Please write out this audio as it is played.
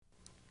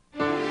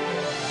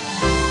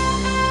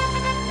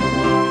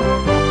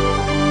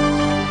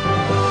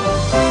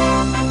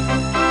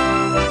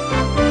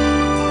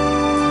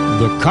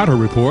Carter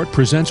Report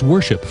presents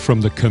worship from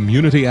the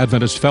Community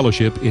Adventist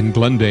Fellowship in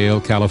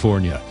Glendale,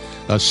 California.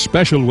 A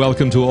special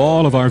welcome to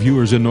all of our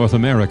viewers in North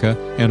America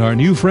and our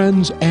new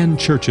friends and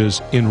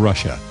churches in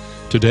Russia.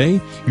 Today,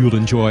 you'll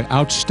enjoy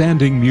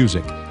outstanding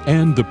music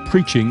and the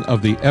preaching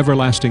of the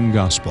everlasting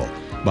gospel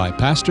by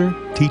pastor,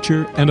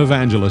 teacher, and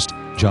evangelist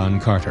John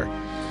Carter.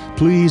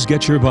 Please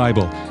get your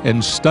Bible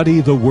and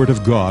study the Word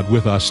of God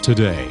with us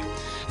today.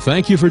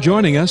 Thank you for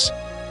joining us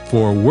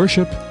for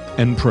Worship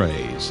and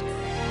Praise.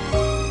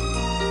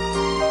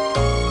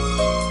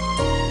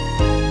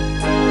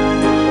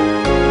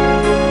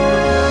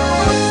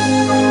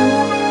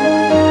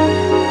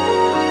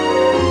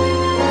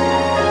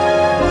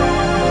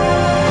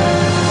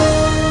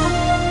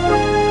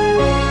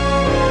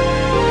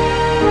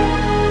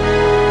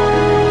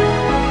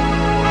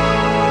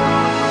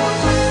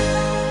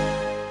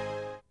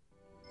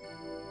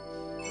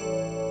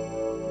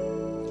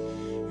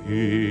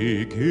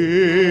 He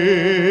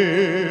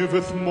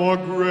giveth more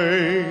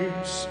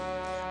grace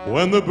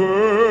when the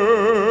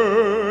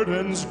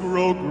burdens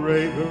grow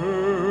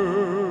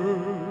greater.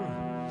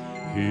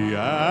 He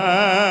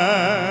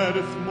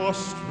addeth more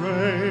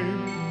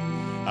strength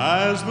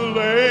as the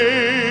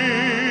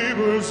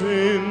labors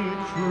increase.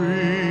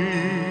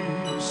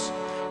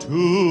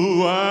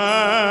 To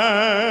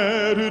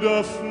added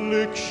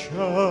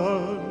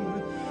affliction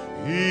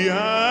he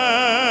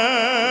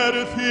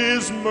addeth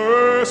his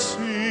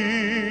mercy.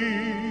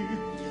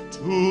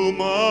 To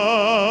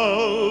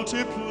multiplied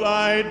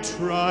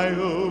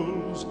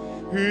trials,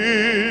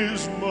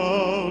 his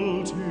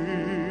multiplied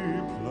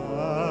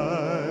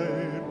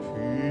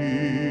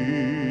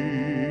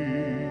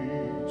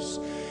peace.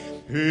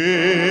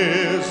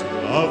 His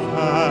love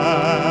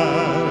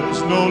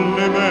has no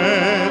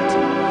limit,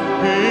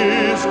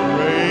 his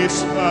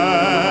grace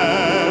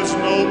has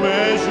no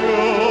measure.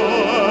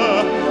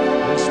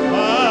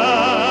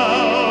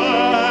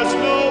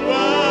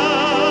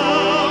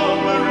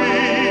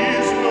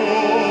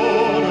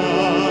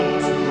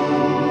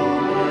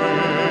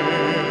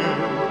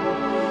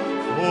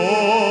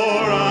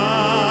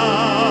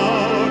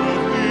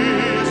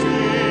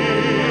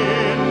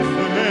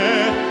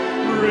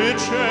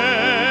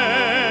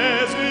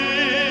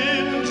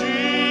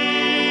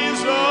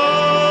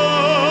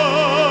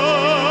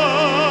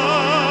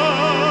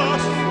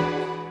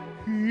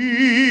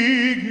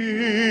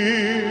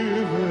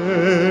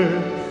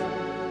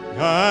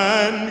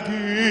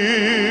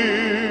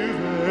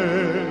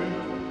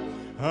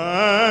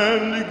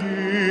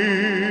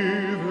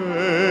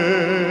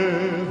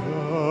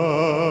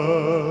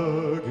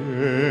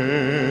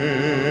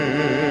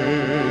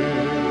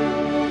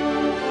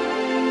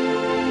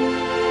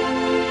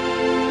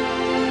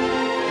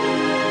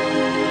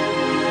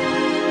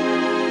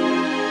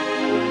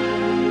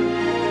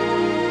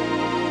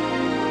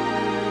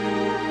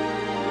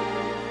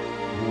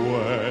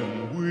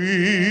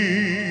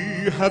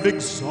 Have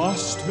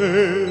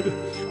exhausted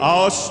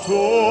our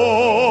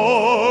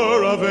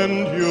store of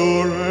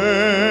endurance,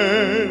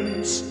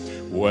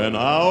 when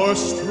our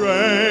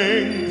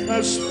strength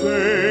has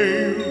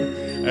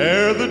failed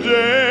ere the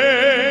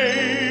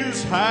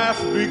days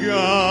hath begun,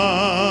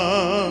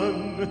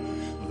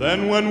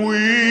 then when we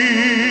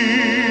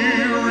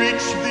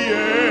reach the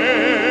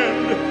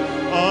end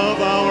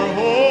of our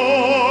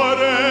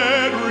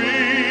hoarded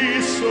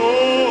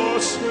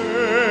resources,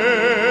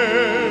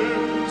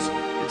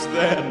 it's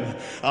then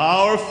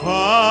our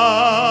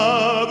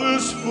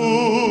Father's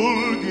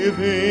full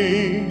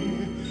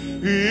giving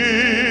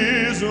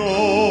is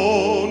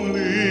only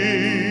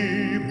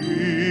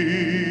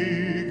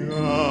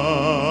begun.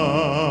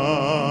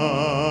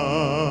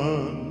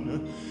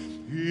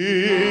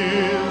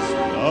 His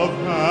love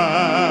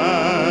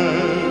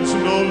has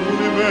no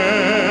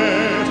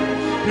limit,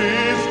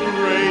 his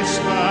grace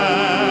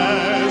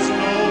has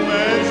no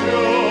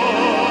measure.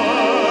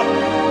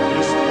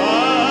 His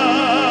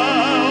power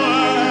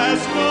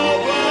has no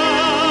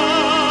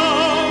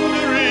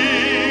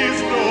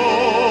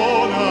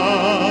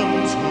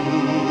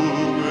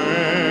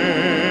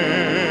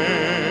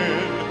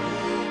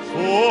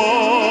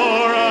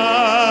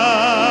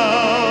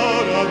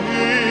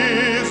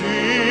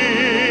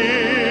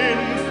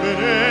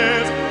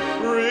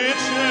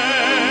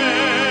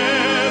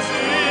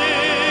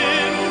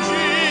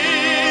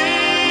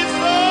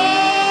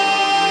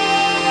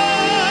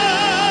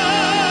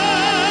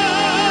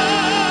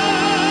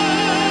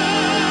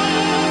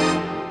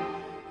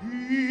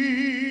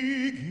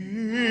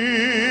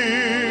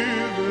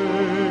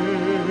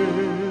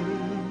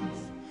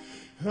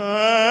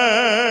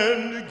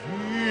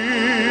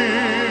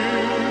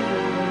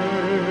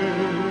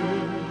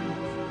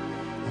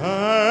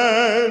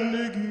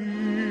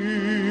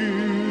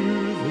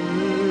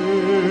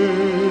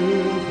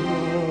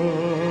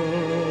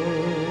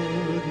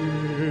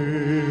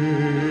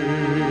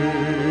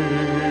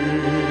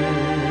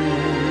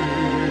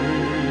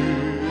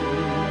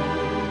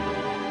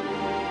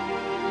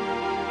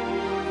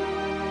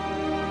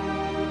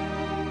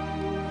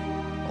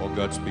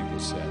God's people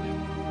said.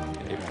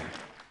 Amen.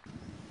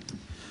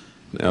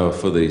 Now,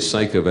 for the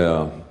sake of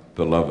our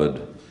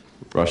beloved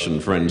Russian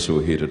friends who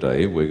are here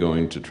today, we're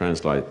going to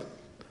translate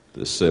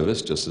this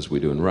service just as we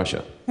do in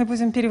Russia. Мы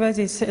будем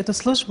переводить эту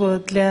службу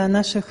для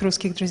наших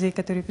русских друзей,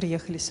 которые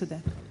приехали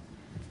сюда.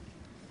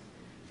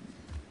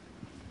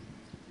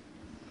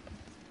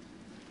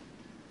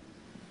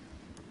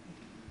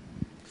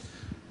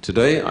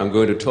 Today I'm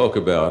going to talk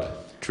about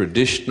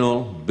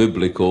traditional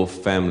biblical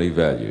family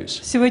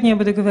values. Сегодня я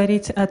буду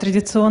говорить о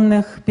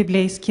традиционных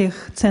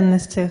библейских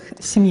ценностях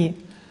семьи.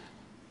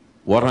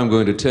 What I'm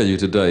going to tell you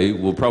today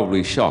will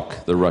probably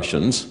shock the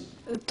Russians,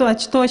 То,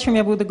 о чем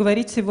я буду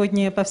говорить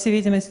сегодня, по всей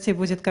видимости,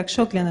 будет как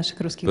шок для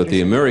наших русских but the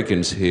друзей.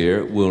 Americans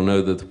here will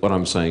know that what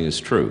I'm saying is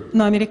true.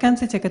 Но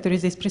американцы, те, которые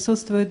здесь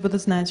присутствуют,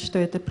 будут знать, что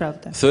это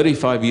правда.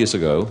 35 years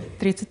ago,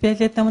 35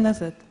 лет тому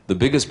назад the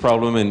biggest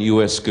problem in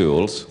US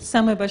schools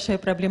самая большая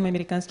проблема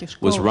американских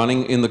was школ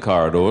running in the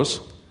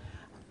corridors,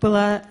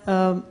 была,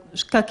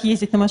 как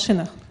ездить на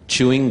машинах.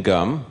 chewing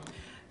gum,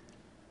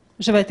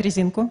 Жевать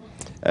резинку.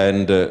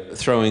 and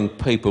throwing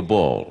paper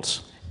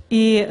balls.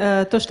 И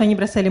то, что они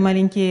бросали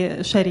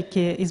маленькие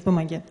шарики из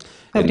бумаги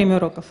во время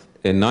уроков.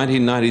 In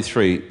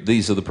 1993,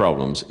 these are the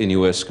problems in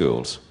US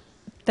schools.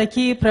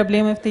 Такие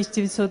проблемы в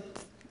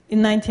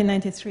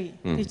 1993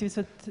 These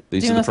are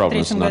the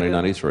problems in году.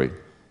 1993.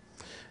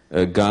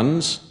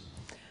 Guns,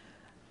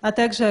 А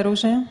также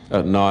оружие,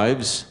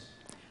 knives,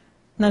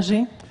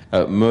 ножи,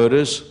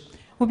 murders,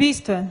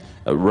 убийства,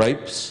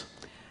 rapes,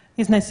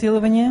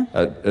 изнасилования,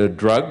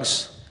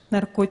 drugs,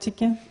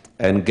 наркотики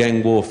and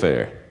gang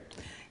warfare.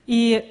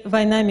 и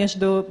война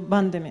между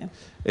бандами.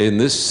 In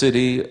this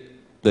city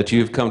that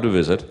you've come to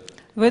visit,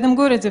 В этом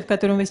городе, в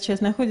котором вы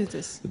сейчас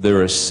находитесь,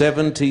 there are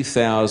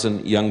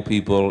 70,000 young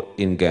people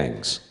in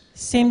gangs.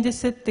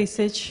 70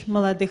 тысяч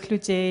молодых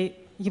людей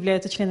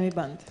являются членами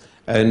банд.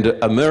 And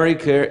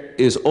America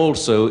is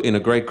also in a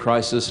great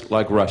crisis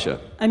like Russia.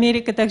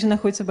 Америка также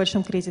находится в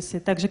большом кризисе,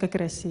 так же, как и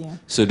Россия.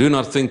 So do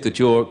not think that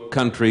your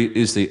country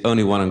is the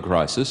only one in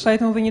crisis.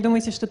 Поэтому вы не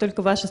думайте, что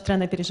только ваша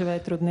страна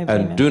переживает трудное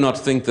And время. do not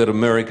think that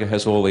America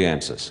has all the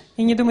answers.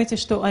 И не думайте,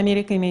 что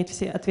Америка имеет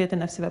все ответы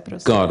на все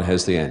вопросы. God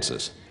has the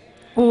answers.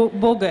 У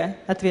Бога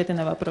ответы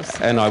на вопросы.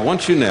 And I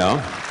want you now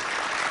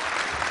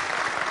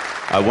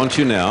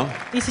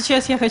И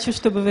сейчас я хочу,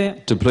 чтобы вы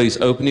to please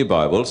open your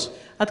Bibles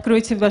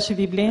откройте ваши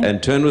Библии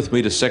and turn with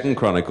me to 2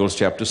 Chronicles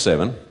chapter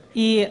 7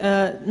 и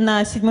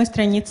на 7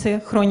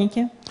 странице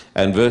Хроники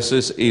and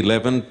verses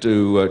 11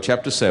 to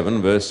chapter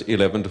 7 verse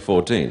 11 to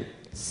 14.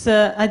 с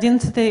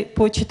 11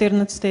 по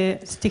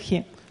 14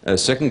 стихи. 2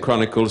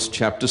 Chronicles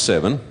chapter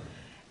 7,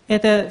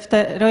 Это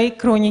второй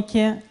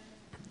Хроники,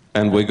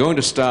 and we're going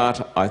to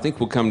start, I think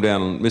we'll come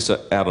down, miss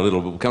out a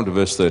little, but we'll come to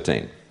verse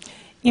 13.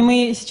 и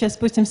мы сейчас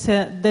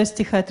спустимся до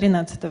стиха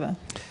 13.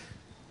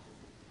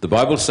 The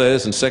Bible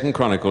says in 2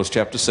 Chronicles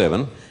chapter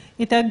 7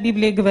 Итак,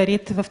 Библия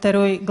говорит во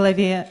второй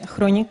главе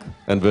Хроник,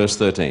 and verse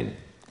 13.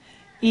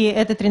 и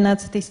это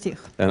 13 стих.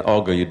 And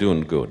Olga, you're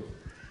doing good.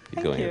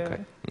 You're Thank going you. okay.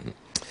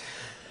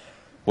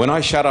 When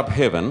I shut up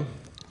heaven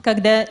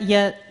Когда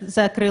я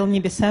закрыл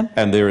небеса,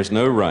 and there is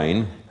no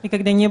rain, и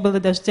когда не было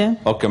дождя,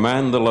 I'll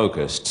command the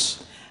locusts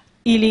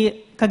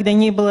или когда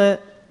не было,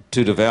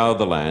 to devour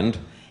the land,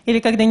 или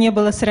когда не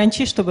было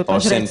саранчи, чтобы or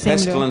send пожрать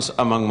землю, pestilence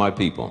among my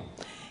people.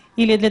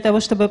 или для того,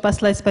 чтобы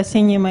послать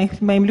спасение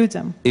моим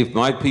людям. If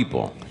my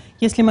people,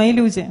 Если мои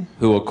люди,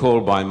 who are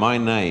called by my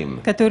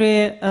name,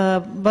 которые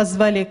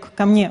воззвали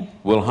ко мне,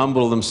 will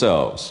humble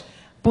themselves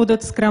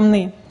будут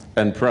скромны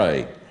and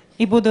pray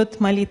и будут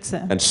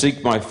молиться, and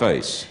seek my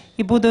face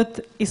и будут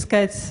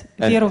искать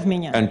веру в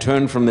меня, and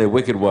turn from their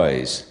wicked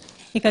ways,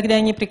 и когда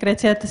они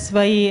прекратят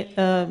свои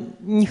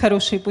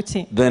нехорошие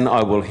пути, then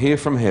I will hear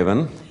from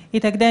heaven и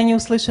тогда они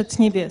услышат с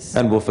небес,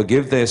 and will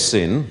forgive their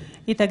sin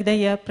и тогда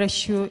я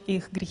прощу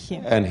их грехи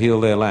and heal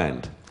their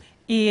land.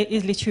 и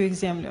излечу их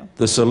землю.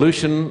 The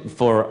solution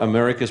for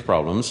America's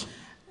problems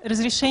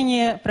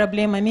Разрешение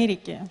проблем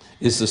Америки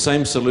is the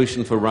same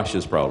solution for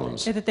Russia's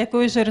problems, — это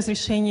такое же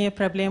разрешение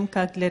проблем,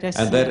 как для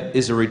and that России.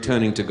 is a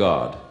returning to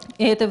God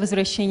И это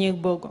возвращение к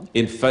Богу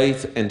in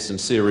faith and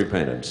sincere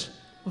repentance.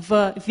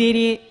 в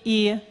вере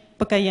и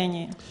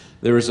покаянии.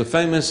 There is a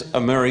famous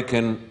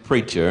American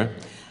preacher,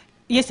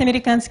 Есть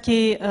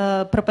американский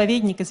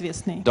проповедник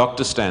известный,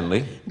 Dr.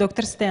 Stanley,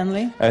 доктор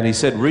Стэнли. and he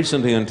said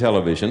recently on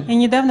television, И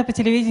недавно по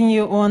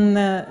телевидению он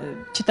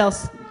читал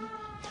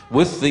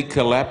with the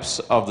collapse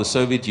of the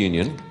Soviet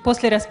Union,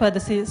 после распада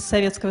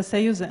Советского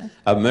Союза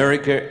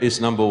America is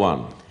number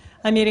one.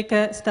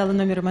 Америка стала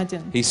номером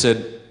один. He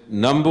said,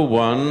 number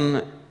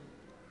one,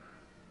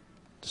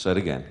 say it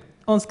again.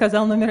 Он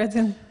сказал номер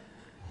один.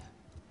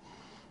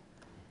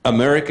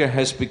 America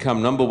has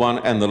become number one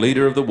and the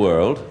leader of the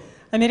world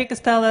Америка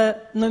стала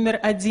номер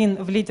один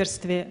в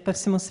лидерстве по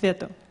всему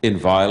свету. in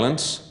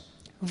violence,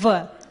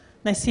 В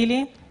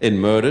насилии, in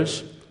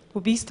murders,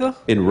 убийствах,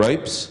 in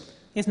rapes,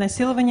 in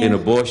изнасилованиях,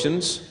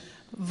 abortions,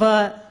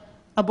 в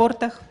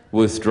абортах,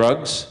 with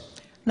drugs,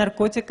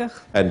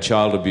 наркотиках and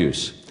child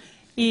abuse.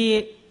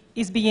 и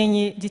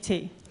избиении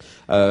детей.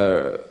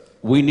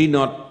 we need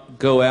not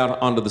go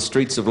out onto the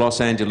streets of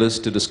Los Angeles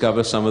to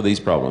discover some of these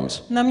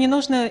problems. Нам не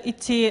нужно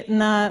идти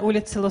на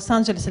улицы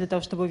Лос-Анджелеса для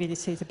того, чтобы увидеть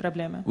все эти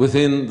проблемы.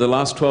 Within the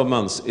last 12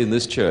 months in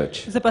this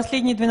church, За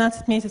последние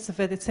 12 месяцев в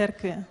этой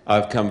церкви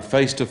I've come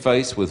face to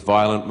face with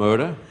violent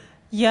murder,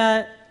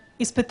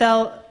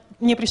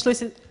 мне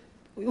пришлось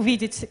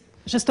увидеть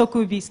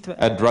жестокое убийство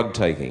and drug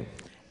taking.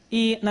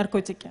 и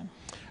наркотики.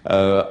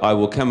 I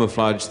will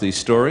camouflage these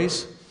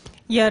stories,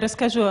 Я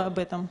расскажу об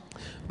этом.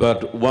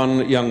 but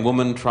one young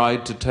woman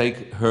tried to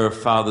take her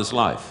father's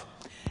life.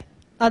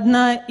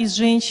 Одна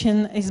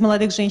из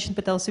молодых женщин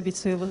пыталась убить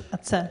своего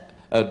отца.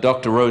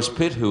 Dr. Rose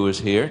Pitt, who is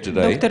here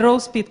today, Доктор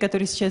Роуз Питт,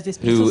 который сейчас здесь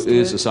who is a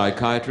присутствует,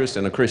 psychiatrist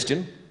and a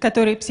Christian,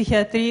 который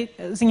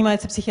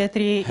занимается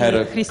психиатрией had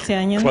и a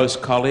христианин. close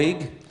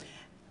colleague,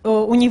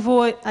 У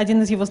него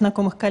один из его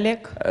знакомых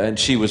коллег, and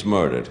she was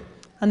murdered,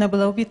 она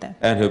была убита,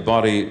 and her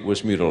body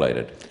was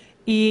mutilated.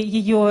 и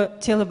ее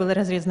тело было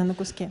разрезано на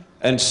куски.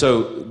 And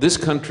so this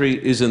country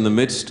is in the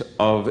midst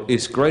of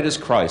its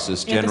greatest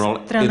crisis, General,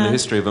 in the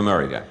history of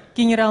America.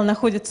 Генерал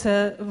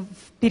находится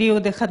в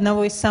периодах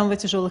одного из самых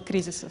тяжелых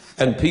кризисов.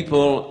 And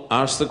people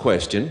ask the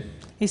question,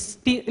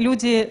 И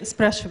люди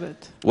спрашивают,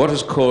 what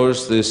has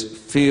caused this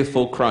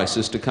fearful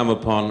crisis to come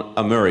upon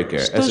America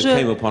as it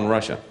came upon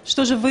Russia?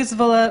 что же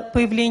вызвало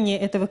появление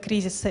этого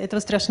кризиса, этого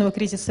страшного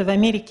кризиса в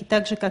Америке,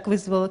 так же, как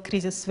вызвало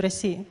кризис в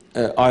России?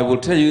 I will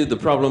tell you the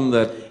problem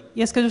that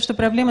Я скажу, что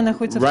проблема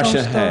находится в том,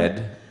 Russia что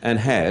had and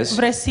в has,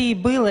 России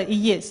было и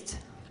есть,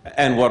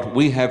 and what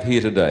we have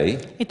here today,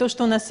 и то,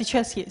 что у нас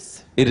сейчас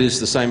есть. it is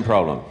the same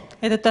problem.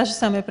 Это та же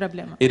самая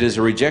проблема. It is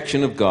a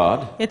rejection of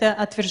God, Это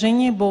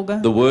отвержение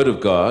Бога, the Word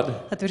of God,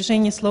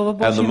 отвержение Слова and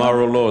the Божьего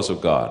moral laws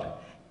of God.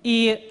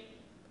 и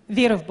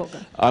вера в Бога.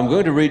 I'm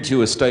going to read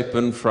you a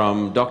statement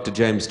from Dr.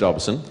 James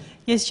Dobson.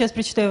 Я сейчас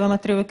прочитаю вам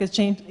отрывок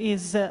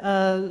из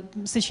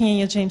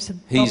сочинения Джеймса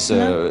He's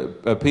Добсона.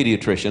 a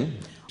pediatrician,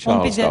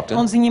 child's doctor,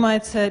 Он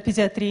занимается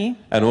педиатрией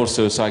and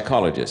also a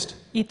psychologist.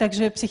 и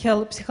также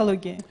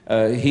психологией.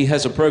 He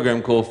has a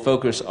program called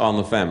Focus on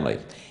the Family.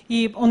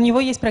 И у него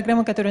есть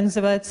программа, которая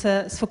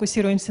называется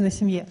 «Сфокусируемся на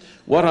семье».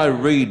 What I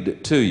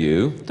read to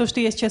you То, что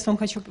я сейчас вам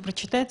хочу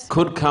прочитать,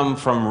 could come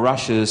from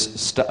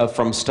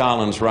from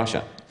Stalin's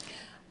Russia,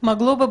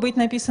 могло бы быть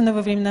написано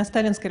во времена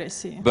сталинской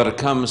России, but it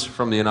comes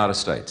from the United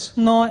States.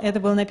 но это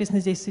было написано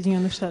здесь, в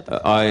Соединенных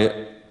Штатах.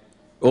 I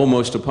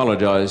almost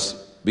apologize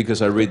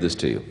because I read this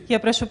to you. Я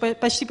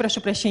почти прошу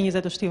прощения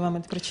за то, что я вам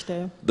это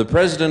прочитаю. The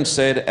president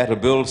said at a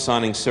bill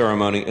signing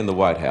ceremony in the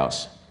White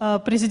House,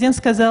 Президент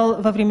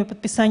сказал во время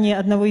подписания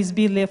одного из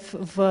билев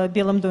в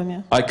Белом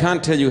доме: I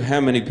can't tell you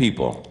how many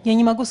people «Я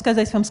не могу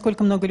сказать вам,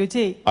 сколько много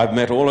людей I've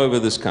met all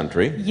over this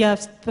country я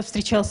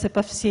повстречался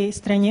по всей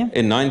стране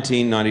in в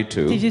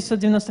 1992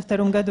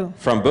 1992 году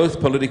from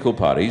both political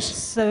parties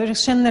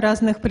совершенно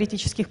разных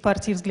политических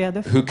партий и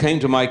взглядов, who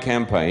came to my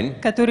campaign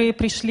которые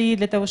пришли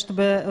для того,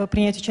 чтобы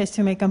принять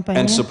участие в моей and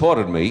кампании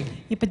supported me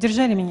и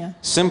поддержали меня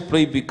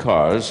simply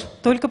because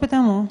только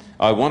потому,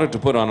 I wanted to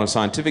put on a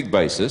scientific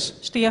basis,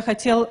 что я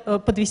хотел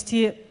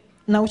подвести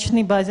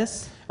научный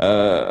базис,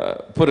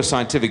 put a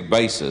scientific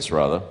basis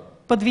rather,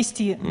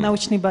 подвести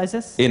научный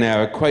базис in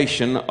our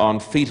equation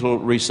on fetal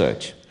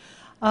research.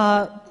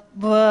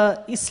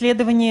 в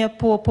исследование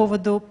по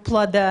поводу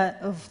плода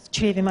в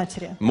чреве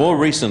матери. More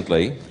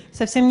recently,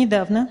 Совсем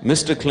недавно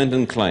Mr.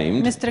 Clinton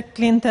claimed мистер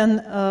Клинтон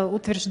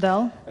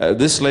утверждал,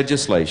 this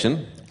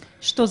legislation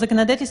что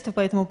законодательство по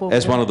этому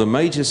as one поводу of the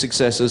major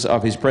successes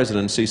of his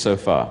presidency so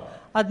far.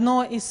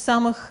 одно из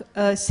самых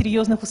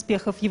серьезных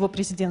успехов его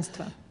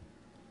президентства.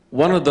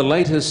 One of the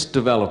latest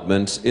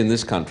developments in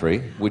this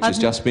country, which has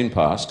just been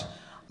passed,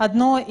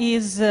 Одно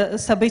из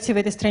событий в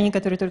этой стране,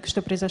 которое только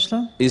что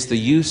произошло, is the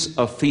use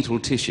of fetal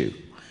tissue.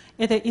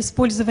 это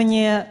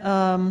использование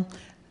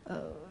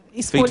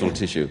Fetal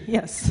tissue.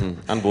 Yes.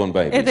 Unborn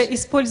Это babies.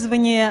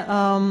 использование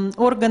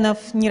органов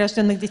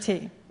нерожденных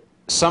детей.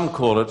 Some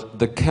call it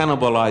the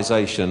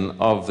cannibalization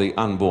of the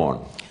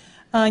unborn.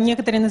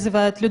 Некоторые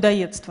называют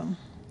людоедством.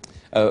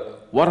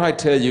 What I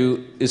tell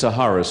you is a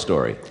horror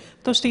story.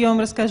 То, что я вам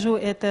расскажу,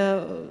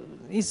 это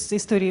из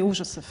истории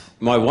ужасов.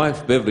 My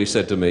wife Beverly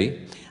said to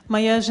me,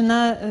 Моя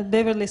жена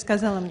Беверли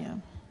сказала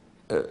мне: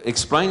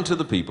 explain to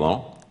the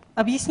people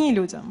объясни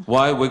людям,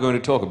 why we're going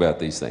to talk about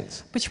these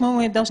things. почему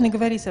мы должны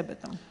говорить об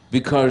этом.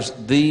 Because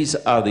these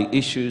are the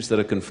issues that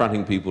are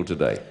confronting people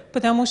today.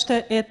 Потому что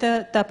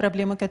это та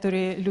проблема,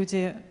 которую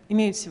люди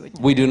имеют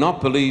сегодня. We do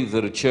not believe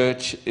that a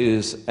church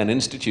is an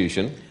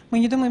institution Мы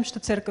не думаем, что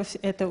церковь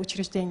 — это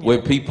учреждение,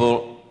 where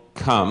people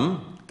come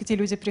где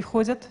люди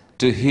приходят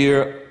to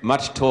hear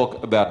much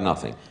talk about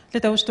nothing. для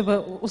того, чтобы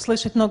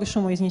услышать много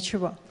шума из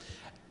ничего.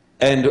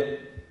 And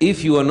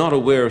if you are not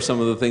aware of some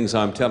of the things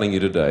I'm telling you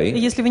И today,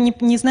 если вы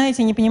не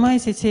знаете, не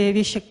понимаете те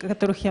вещи, о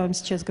которых я вам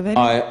сейчас говорю,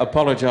 I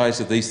apologize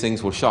that these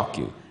things will shock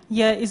you.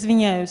 я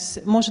извиняюсь,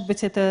 может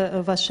быть,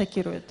 это вас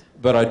шокирует.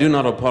 But I do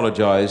not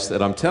apologize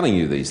that I'm telling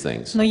you these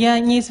things. Но я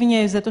не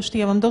извиняюсь за то, что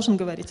я вам должен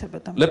говорить об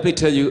этом. Let me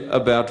tell you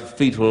about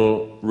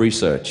fetal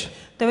research.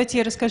 Давайте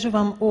я расскажу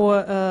вам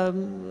о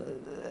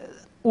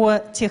о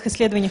тех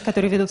исследованиях,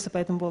 которые ведутся по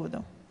этому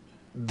поводу.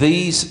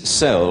 These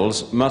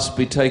cells must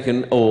be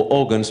taken, or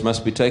organs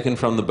must be taken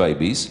from the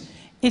babies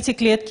Эти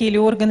клетки или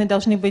органы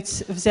должны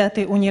быть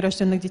взяты у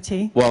нерожденных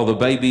детей, while the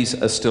babies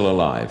are still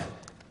alive.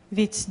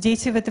 ведь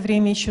дети в это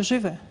время еще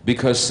живы.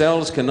 Because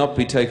cells cannot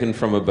be taken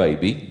from a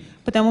baby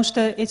Потому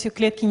что эти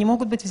клетки не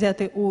могут быть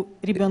взяты у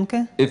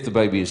ребенка, if the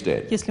baby is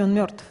dead. если он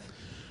мертв.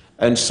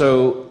 And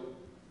so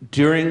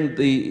during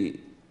the...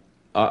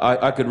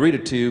 I could read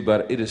it to you,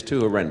 but it is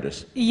too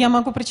horrendous. И я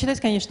могу прочитать,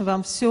 конечно,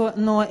 вам все,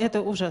 но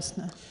это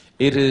ужасно.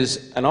 It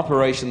is an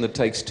operation that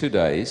takes 2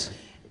 days.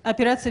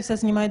 Операция вся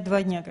занимает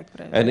 2 дня, как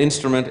правило. An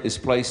instrument is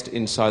placed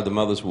inside the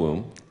mother's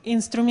womb.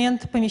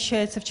 Инструмент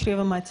помещается в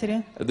чрево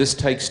матери. This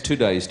takes 2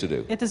 days to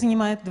do. Это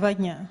занимает 2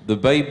 дня. The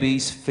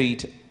baby's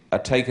feet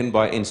are taken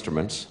by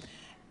instruments.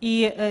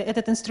 И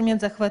этот инструмент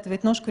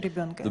захватывает ножку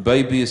ребенка. The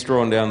baby is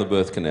drawn down the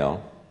birth canal.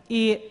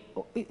 И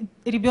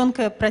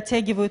ребенка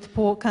протягивают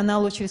по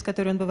каналу, через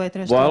который он бывает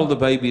While рожден. the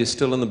baby is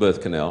still in the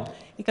birth canal,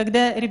 И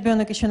когда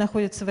ребенок еще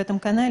находится в этом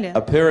канале, a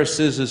pair of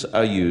scissors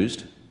are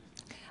used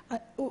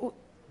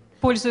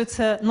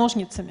пользуются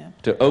ножницами,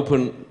 to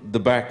open the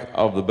back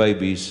of the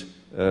baby's,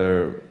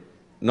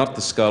 not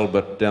the skull,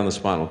 but down the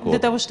spinal для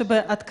cord. того, чтобы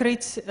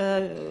открыть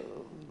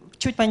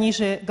чуть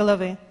пониже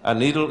головы. A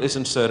needle is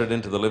inserted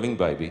into the living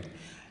baby,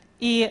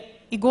 И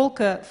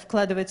иголка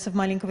вкладывается в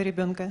маленького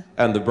ребенка.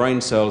 and the brain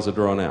cells are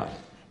drawn out.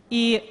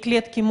 И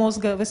клетки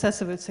мозга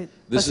высасываются This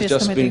has посредством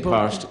just этой been иголки.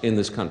 passed in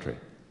this country.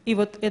 И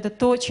вот это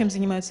то, чем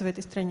занимаются в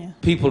этой стране.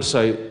 People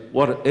say,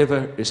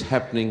 whatever is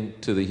happening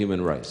to the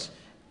human race?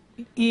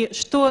 И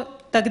что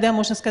тогда,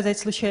 можно сказать,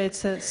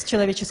 случается с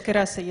человеческой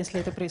расой, если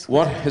это происходит?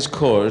 What has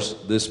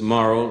caused this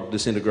moral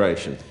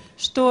disintegration?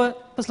 Что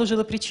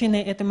послужило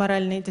причиной этой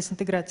моральной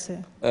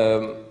дезинтеграции?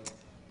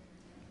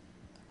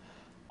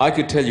 I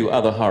could tell you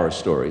other horror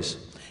stories,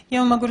 Я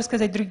вам могу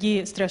рассказать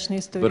другие страшные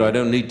but I истории,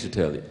 don't need to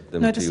tell them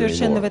но это to you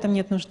совершенно в anymore. этом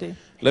нет нужды.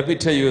 Let me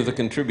tell you of the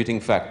contributing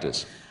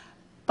factors.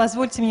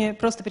 Позвольте мне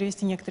просто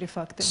привести некоторые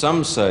факты.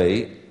 Some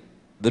say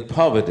that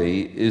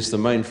poverty is the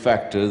main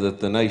factor that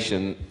the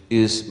nation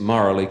is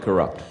morally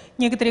corrupt.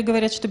 Некоторые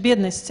говорят, что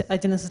бедность –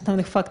 один из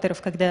основных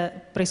факторов, когда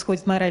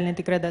происходит моральная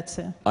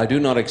деградация. I do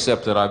not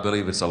accept that. I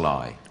believe it's a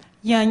lie.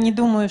 Я не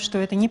думаю, что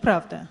это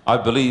неправда. I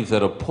believe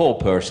that a poor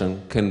person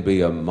can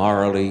be a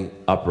morally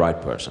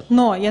upright person.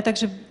 Но я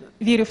также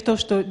верю в то,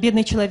 что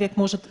бедный человек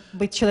может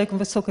быть человеком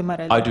высокой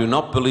морали. I do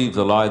not believe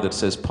the lie that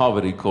says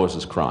poverty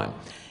causes crime.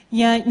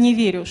 Я не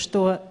верю,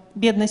 что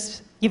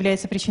бедность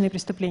является причиной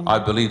преступления. I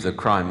believe that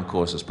crime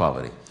causes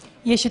poverty.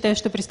 Я считаю,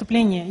 что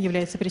преступление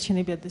является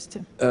причиной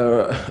бедности.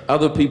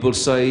 Other people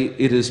say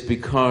it is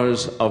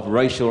because of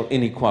racial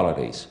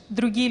inequalities.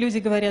 Другие люди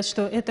говорят,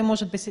 что это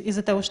может быть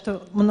из-за того,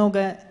 что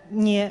много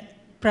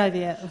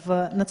неправия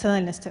в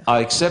национальностях.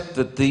 I accept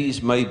that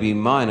these may be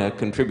minor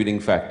contributing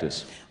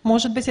factors,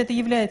 Может быть, это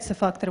является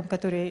фактором,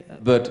 который...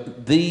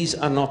 but these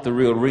are not the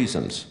real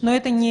reasons. Но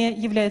это не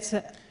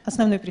является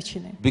основной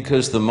причиной.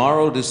 Because the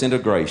moral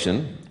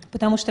disintegration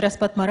Потому что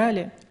распад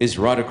морали is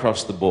right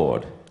across the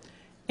board.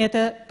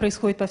 это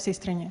происходит по всей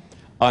стране.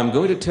 I'm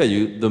going to tell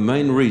you the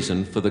main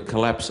reason for the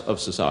collapse of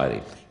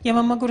society. Я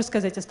вам могу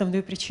рассказать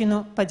основную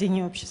причину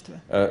падения общества.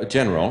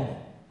 General,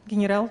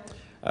 Генерал,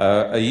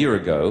 a year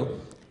ago,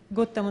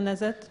 год тому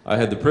назад I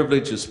had the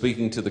privilege of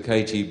speaking to the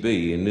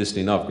KGB in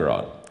Nizhny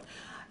Novgorod.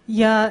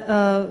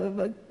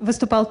 я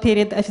выступал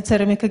перед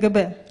офицерами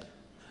КГБ.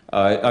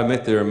 I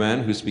met there a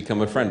man who's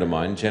become a friend of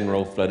mine,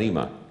 General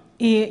Vladimir.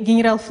 И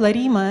генерал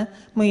Флорима,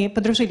 мы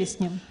подружились с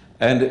ним.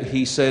 And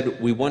he said,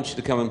 we want you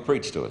to come and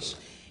preach to us.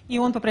 И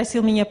он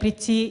попросил меня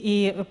прийти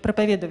и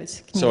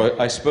проповедовать к ним. So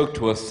I spoke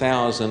to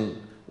 1,000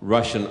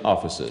 Russian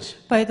officers.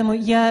 Поэтому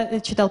я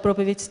читал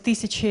проповедь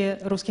 1000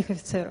 русских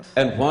офицеров.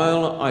 And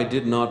while I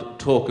did not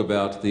talk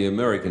about the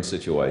American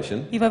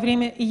situation И во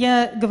время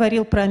я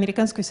говорил про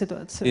американскую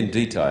ситуацию in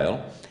detail,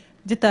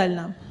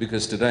 детально,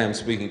 because today I'm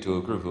speaking to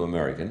a group of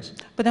Americans,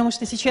 потому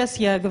что сейчас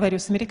я говорю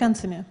с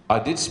американцами. I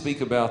did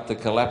speak about the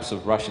collapse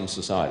of Russian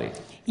society.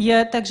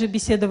 Я также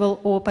беседовал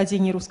о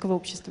падении русского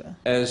общества.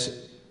 As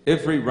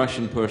every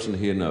Russian person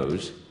here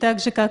knows, Так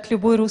же, как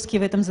любой русский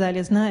в этом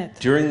зале знает,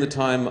 during the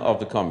time of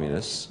the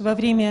communists, во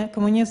время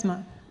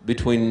коммунизма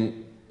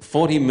between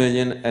 40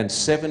 million and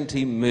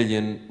 70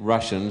 million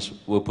Russians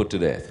were put to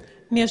death,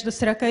 между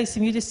 40 и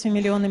 70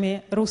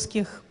 миллионами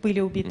русских были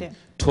убиты,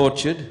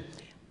 tortured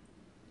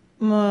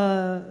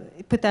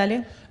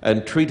пытали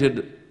and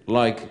treated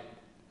like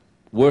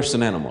worse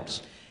than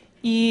animals.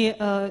 и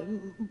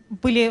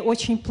были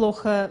очень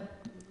плохо.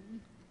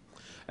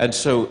 And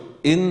so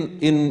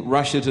in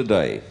Russia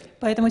today,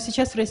 Поэтому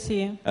сейчас в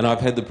России, and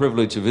I've had the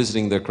privilege of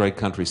visiting their great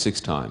country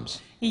 6 times,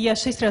 и я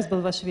 6 раз был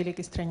в вашей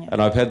великой стране,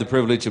 and I've had the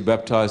privilege of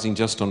baptizing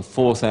just on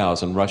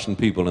 4,000 Russian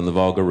people in the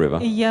Volga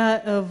River. и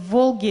я в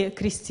Волге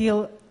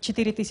крестил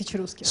 4000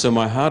 русских. So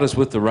my heart is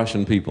with the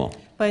Russian people,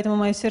 Поэтому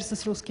мое сердце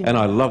с русскими, and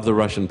I love the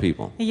Russian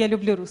people. и я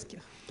люблю русских.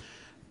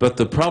 But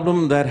the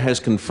problem that has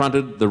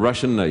confronted the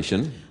Russian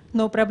nation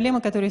Но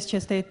проблема, которая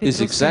сейчас стоит перед is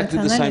русской exactly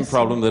the same национальностью,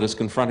 problem that is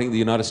confronting the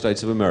United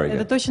States of это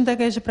America. точно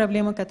такая же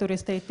проблема, которая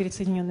стоит перед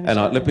Соединенными And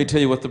let me Штатами.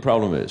 tell you what the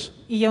problem is.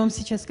 И я вам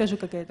сейчас скажу,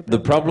 какая это The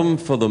проблема. problem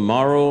for the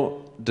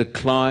moral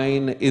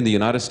decline in the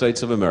United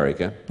States of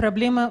America,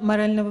 Проблема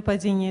морального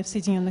падения в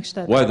Соединенных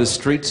Штатах. why the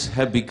streets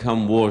have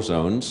become war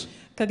zones,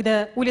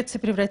 Когда улицы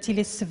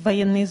превратились в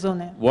военные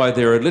зоны. why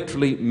there are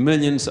literally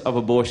millions of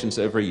abortions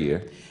every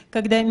year,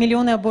 Когда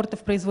миллионы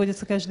абортов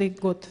производятся каждый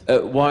год.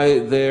 why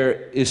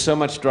there is so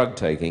much drug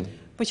taking,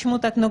 Почему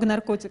так много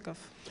наркотиков?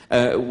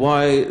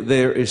 why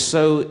there is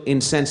so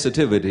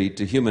insensitivity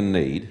to human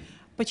need,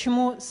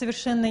 Почему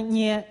совершенно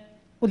не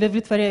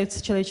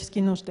удовлетворяются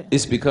человеческие нужды?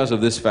 is because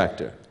of this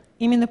factor.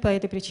 Именно по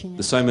этой причине.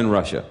 The same in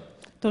Russia.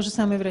 То же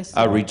самое в России.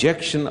 A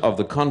rejection of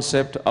the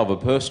concept of a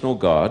personal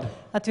God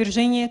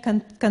Отвержение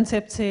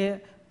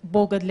концепции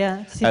Бога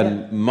для себя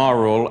and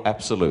moral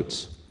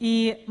absolutes.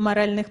 и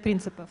моральных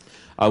принципов.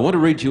 I want to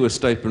read you a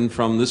statement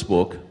from this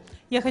book,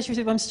 Я хочу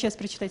вам сейчас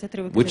прочитать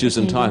отрывок which из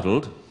is этой книги,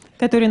 entitled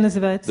который The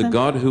называется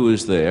God Who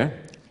Is There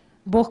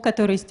 «Бог,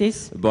 который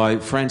здесь», by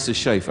Francis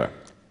Schaeffer.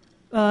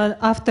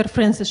 автор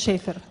Фрэнсис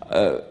Шейфер.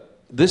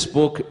 This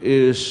book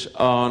is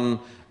on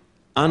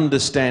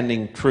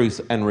understanding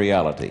truth and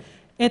reality.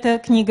 Это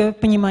книга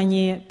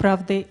 «Понимание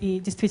правды и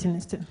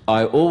действительности».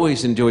 I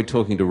always enjoy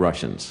talking to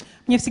Russians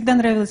Мне всегда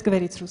нравилось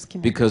говорить с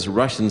русскими, because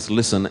Russians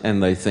listen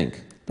and they think.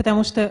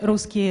 потому что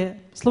русские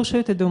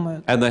слушают и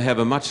думают. And they have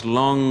a much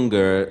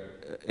longer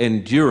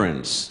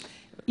endurance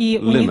И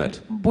у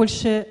них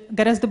limit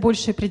гораздо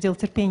больший предел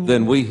терпения.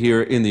 than we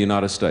here in the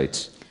United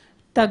States.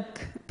 Так,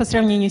 по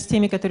сравнению с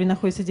теми, которые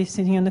находятся здесь, в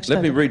Соединенных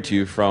Let me Штатах. read to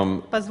you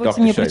from Позвольте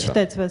Dr. мне Schaeffer.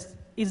 прочитать вас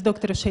из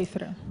доктора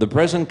Шейфера. The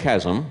present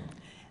chasm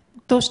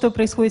То, что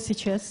происходит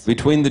сейчас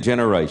between the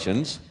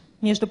generations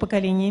между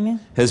поколениями,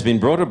 has been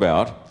brought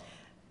about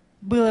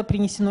было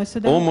принесено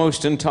сюда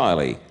almost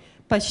entirely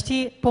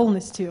почти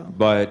полностью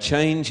by a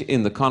change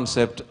in the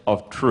concept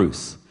of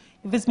truth.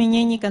 в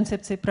изменении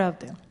концепции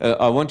правды.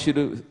 I want you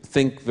to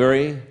think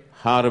very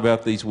hard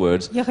about these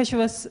words. Я хочу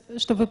вас,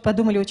 чтобы вы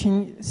подумали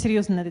очень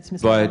серьезно над этими By a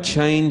словами.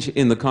 change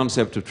in the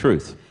concept of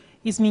truth.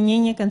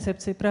 Изменение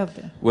концепции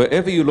правды.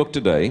 Wherever you look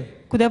today,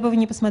 Куда бы вы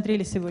ни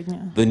посмотрели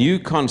сегодня, the new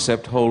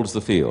concept holds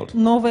the field.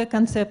 новая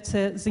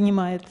концепция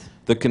занимает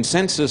The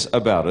consensus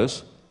about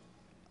us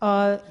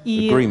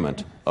и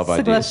Agreement of ideas.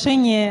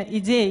 соглашение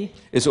идей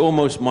is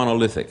almost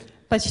monolithic.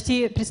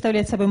 почти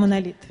представляет собой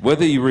монолит.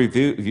 Whether you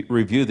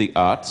review the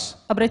arts,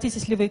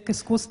 Обратитесь ли вы к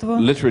искусству,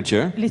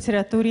 literature,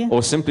 литературе or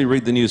simply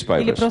read the или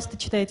newspapers, просто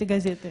читаете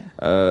газеты.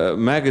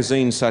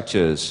 magazines such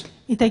as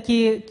И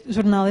такие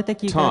журналы,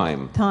 такие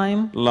Time, как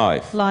Time,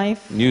 Life, Life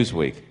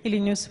Newsweek, или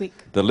Newsweek,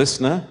 The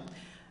Listener,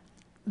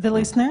 The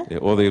Listener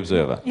or The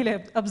Observer.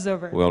 или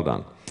Observer. Well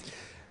done.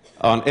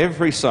 On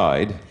every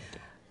side,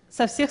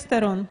 Со всех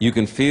сторон you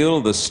can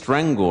feel the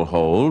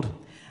stranglehold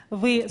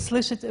вы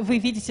слышите, вы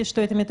видите,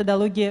 что эта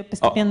методология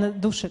постепенно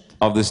душит.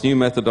 of this new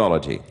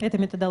methodology. Эта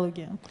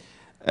методология.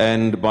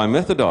 And by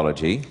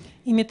methodology,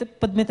 И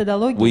под we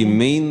методологией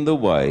mean the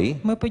way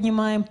мы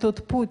понимаем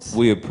тот путь,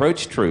 we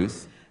approach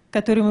truth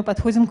который мы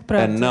подходим к and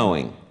правде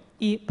knowing.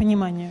 и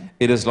пониманию.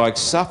 It is like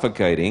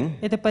suffocating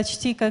Это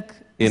почти как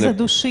In a-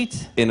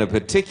 задушить. in a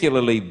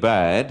particularly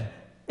bad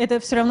Это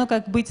все равно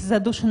как быть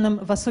задушенным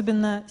в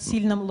особенно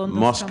сильном Moscow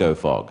лондонском,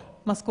 fog.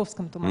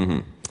 московском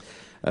тумане.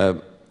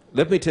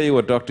 Let me tell you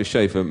what Dr.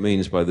 Schaeffer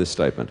means by this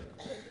statement.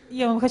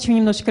 Я вам хочу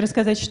немножечко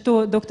рассказать,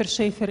 что доктор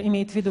Шейфер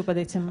имеет в виду под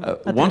этим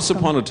Once отрывком.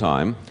 upon a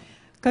time,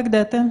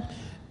 Когда-то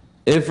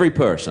every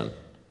person,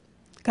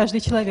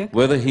 каждый человек,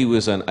 whether he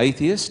was an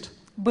atheist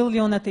был ли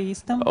он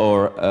атеистом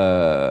or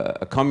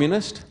a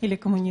communist, или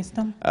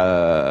коммунистом,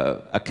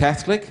 a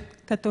Catholic,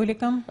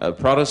 католиком, a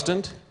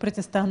Protestant,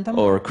 протестантом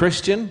or a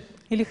Christian,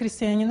 или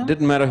христианином,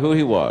 didn't matter who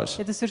he was,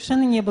 это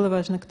совершенно не было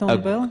важно, кто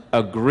он был.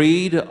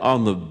 agreed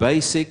on the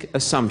basic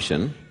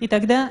assumption И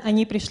тогда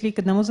они пришли к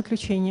одному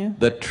заключению,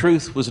 that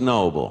truth was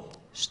knowable.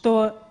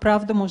 что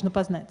правду можно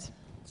познать.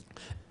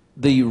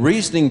 The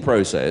reasoning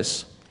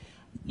process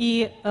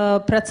И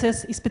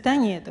процесс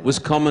испытания этого, was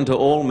common to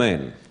all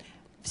men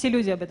все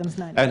люди об этом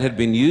знали. and had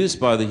been used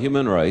by the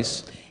human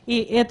race И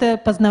это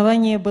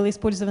познавание было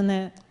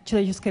использовано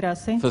человеческой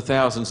расой for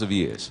thousands of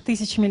years.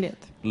 тысячами лет.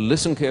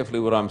 Listen carefully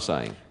what I'm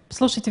saying.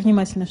 Слушайте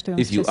внимательно, что я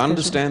вам If you сейчас скажу.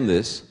 understand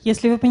this,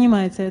 Если вы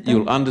понимаете это,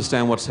 you'll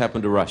understand what's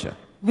happened to Russia.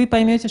 вы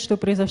поймете, что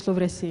произошло в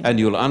России. And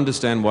you'll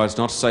understand why it's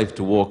not safe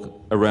to walk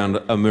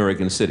around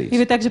American И cities.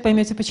 вы также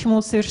поймете,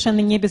 почему совершенно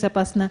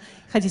небезопасно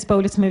ходить по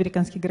улицам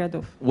американских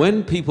городов.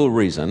 When people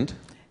reasoned,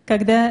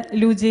 Когда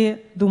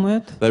люди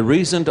думают, they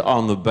reasoned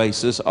on the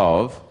basis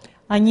of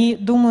они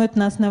думают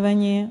на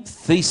основании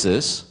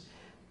thesis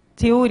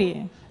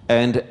теории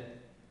and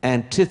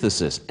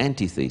antithesis,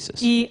 antithesis.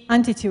 и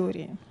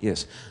антитеории.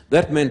 Yes,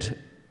 that meant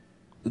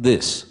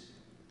this.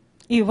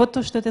 И вот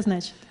то, что это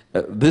значит.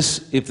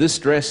 If this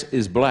dress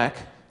is black,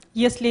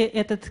 Если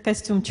этот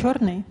костюм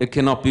черный, it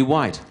cannot be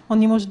white. он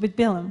не может быть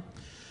белым.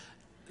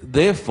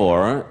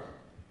 Therefore,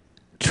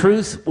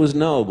 truth was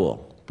knowable.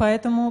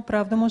 Поэтому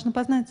правду можно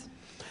познать.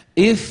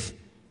 If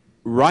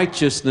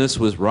righteousness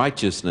was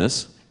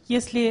righteousness,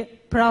 если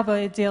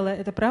правое дело —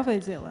 это правое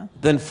дело,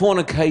 then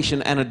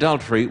fornication and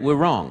adultery were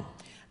wrong.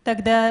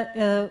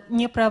 тогда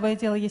неправое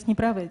дело есть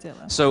неправое дело.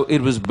 So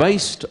it was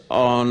based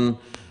on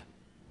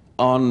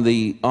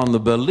the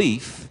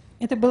belief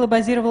Это было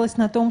базировалось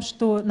на том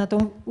that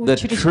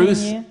утверждении,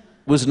 truth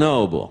was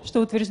knowable,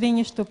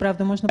 что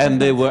правду можно and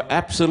there познать. were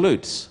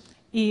absolutes.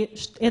 И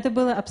это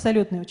было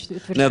абсолютное Now,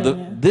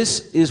 утверждение.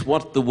 this is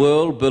what the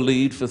world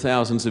believed for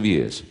thousands of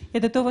years.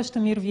 Это то, во что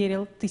мир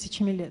верил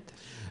тысячами лет.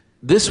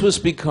 This was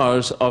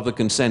because of the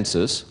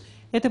consensus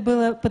Это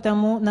было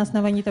потому, на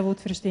основании того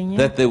утверждения,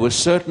 that there were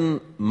certain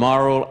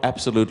moral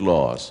absolute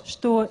laws.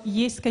 что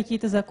есть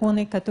какие-то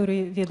законы,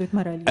 которые ведут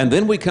моралью. And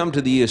then we come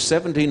to the year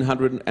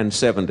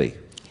 1770,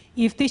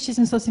 И в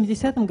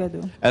 1770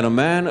 году and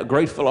a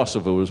great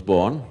philosopher was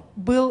born,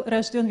 был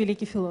рожден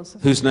великий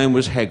философ, whose name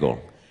was Hegel.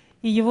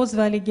 и его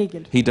звали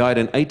Гегель. He died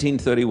in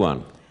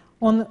 1831.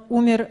 Он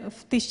умер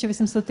в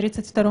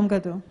 1832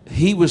 году.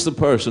 He was the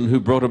person who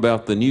brought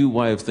about the new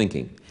way of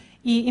thinking.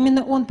 И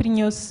именно он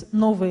принес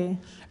новые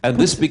And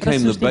this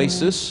became the рассуждения.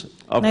 basis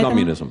of На этом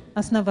communism.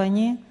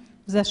 основании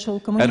взошел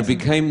And it коммунизм.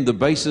 became the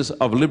basis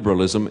of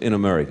liberalism in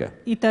America.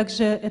 И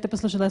также это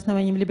послужило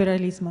основанием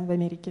либерализма в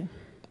Америке.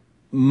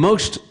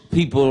 Most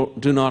people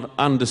do not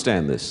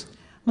understand this.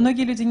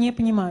 Многие люди не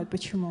понимают,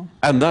 почему.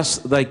 And thus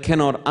they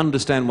cannot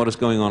understand what is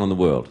going on in the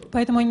world.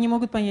 Поэтому они не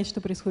могут понять, что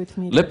происходит в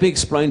мире. Let me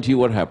explain to you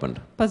what happened.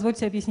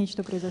 Позвольте объяснить,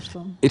 что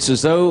произошло. It's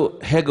as though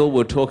Hegel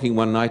were talking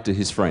one night to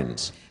his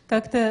friends.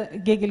 Как-то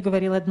Гегель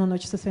говорил одну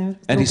ночь со своим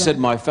And he said,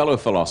 другом. my fellow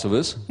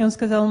philosophers, И он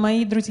сказал: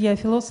 мои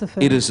друзья-философы,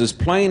 it is as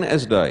plain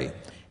as day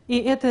и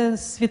это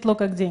светло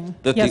как день,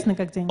 that ясно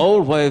как день. the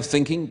old way of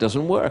thinking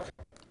doesn't work.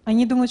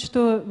 Они думают,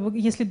 что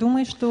если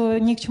думаешь, что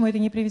ни к чему это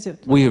не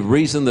приведет. We have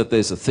reasoned that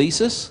there's a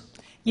thesis,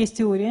 Есть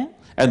теория,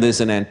 and there's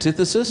an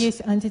antithesis,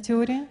 есть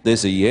антитеория,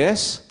 there's a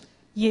yes,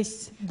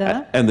 есть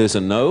да and there's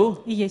a no,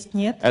 и есть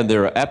нет, and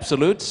there are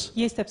absolutes.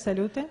 есть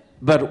абсолюты.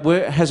 But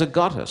where has it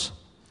got us?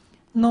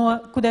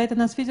 Но куда это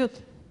нас ведет?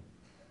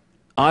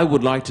 I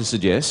would like to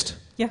suggest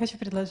Я хочу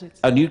предложить.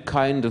 a new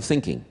kind of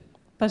thinking.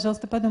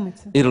 Пожалуйста,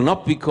 подумайте. It'll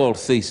not be called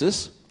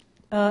thesis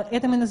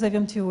Это мы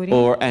назовем теорией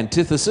or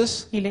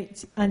antithesis, или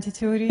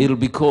антитеорией. it'll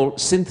be called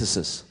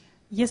synthesis.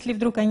 Если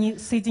вдруг они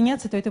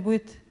соединятся, то это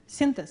будет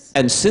синтез.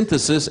 And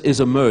synthesis is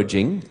a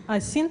merging А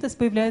синтез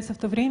появляется в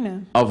то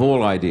время, of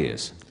all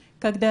ideas.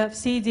 когда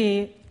все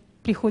идеи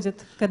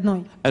приходят к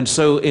одной. And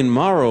so in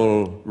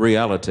moral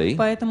reality,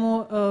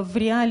 Поэтому в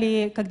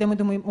реалии, когда мы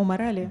думаем о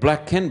морали,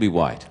 black can be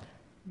white.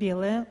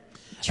 белое,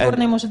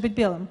 черное может быть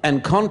белым.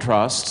 And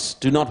contrasts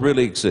do not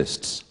really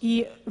exist.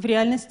 И в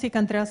реальности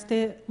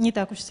контрасты не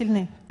так уж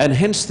сильны. And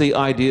hence the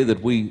idea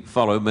that we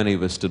follow, many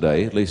of us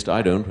today, at least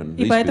I don't, and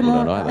И these people поэтому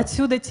don't either,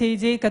 отсюда те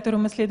идеи,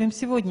 которым мы следуем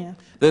сегодня.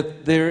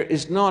 that there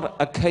is not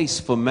a case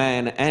for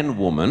man and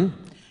woman,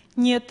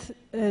 Нет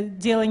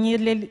дела ни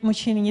для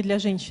мужчины, ни для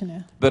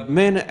женщины. but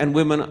men and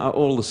women are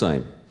all the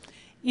same.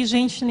 И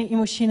женщины, и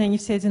мужчины, они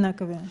все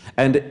одинаковые.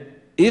 And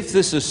if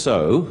this is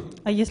so,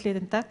 А если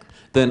это так,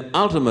 then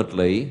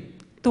ultimately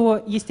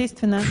то,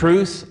 естественно,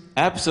 truth,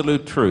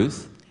 absolute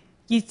truth,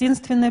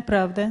 единственная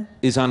правда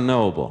is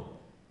unknowable.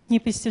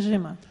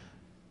 непостижима.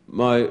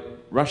 My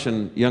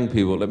Russian young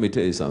people, let me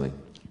tell you something.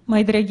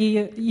 Мои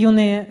дорогие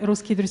юные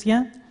русские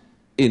друзья,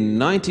 In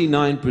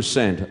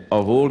 99%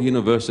 of all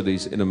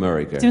universities in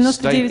America,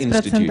 state 99%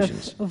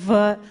 institutions,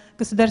 в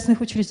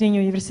государственных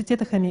учреждениях и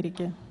университетах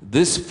Америки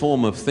this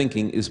form of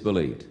thinking is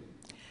believed.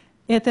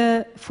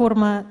 эта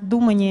форма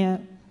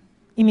думания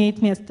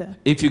имеет место.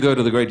 If you go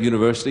to the great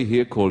university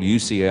here called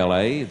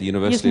UCLA, the Если,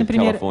 University of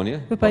например, California,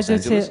 вы Los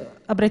пойдете, Angeles,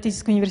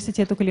 обратитесь к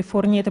университету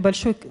Калифорнии, это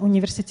большой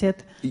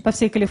университет по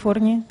всей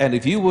Калифорнии, and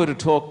if you were to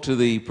talk to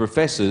the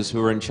professors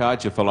who are in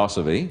charge of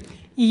philosophy,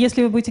 и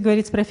если вы будете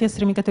говорить с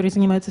профессорами, которые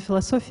занимаются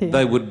философией,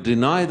 they would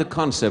deny the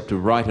concept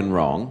of right and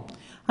wrong,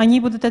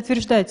 они будут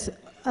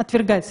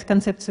отвергать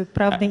концепцию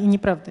правды и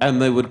неправды. and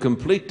they would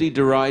completely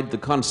deride the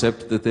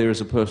concept that there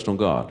is a personal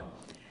God.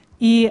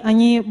 И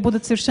они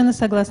будут совершенно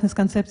согласны с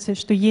концепцией,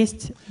 что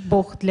есть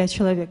Бог для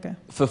человека.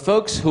 For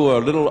folks who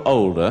are a little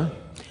older,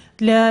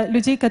 Для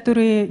людей,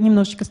 которые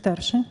немножечко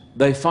старше,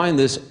 they find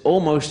this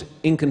almost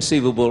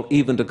inconceivable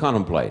even to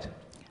contemplate.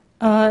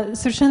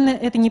 совершенно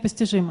это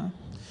непостижимо.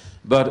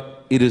 But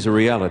it is a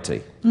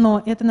reality.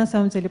 Но это на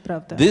самом деле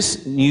правда.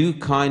 This new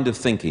kind of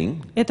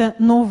thinking Это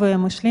новое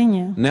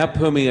мышление now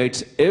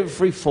permeates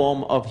every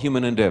form of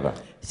human endeavor.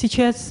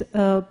 сейчас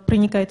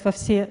проникает во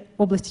все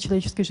области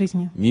человеческой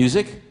жизни.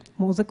 Music,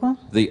 Музыку,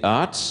 the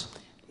arts,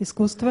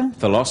 искусство,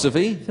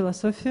 philosophy,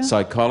 философию,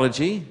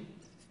 psychology,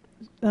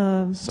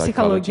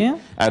 психологию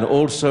and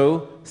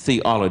also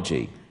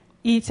theology.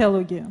 и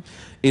теологию.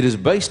 It is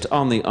based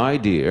on the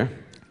idea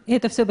И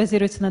это все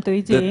базируется на той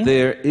that идее.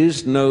 there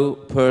is no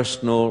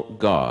personal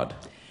God.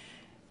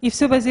 И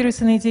все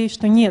базируется на идее,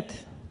 что нет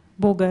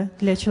Бога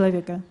для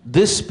человека.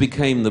 This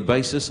became the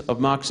basis of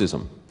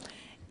Marxism,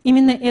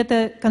 Именно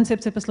эта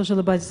концепция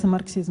послужила базисом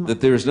марксизма.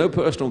 that there is no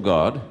personal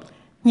God,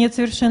 Нет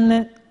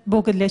совершенно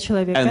Бога для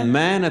человека. and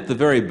man at the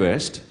very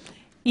best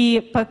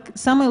И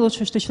самое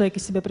лучшее, что человек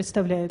из себя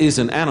представляет, is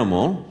an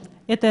animal,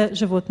 это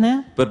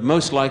животное, but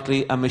most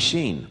likely a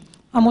machine.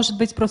 а может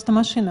быть просто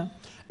машина.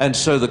 And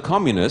so the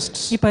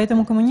communists И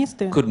поэтому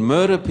коммунисты could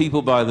murder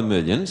people by the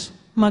millions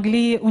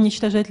могли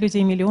уничтожать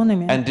людей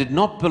миллионами and did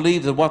not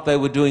believe that what they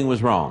were doing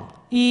was wrong.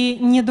 и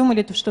не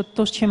думали, что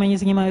то, чем они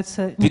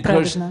занимаются,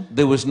 Because неправильно.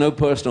 there was no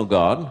personal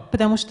God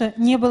Потому что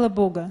не было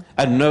Бога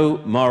and no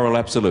moral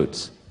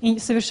absolutes. и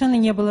совершенно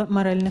не было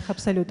моральных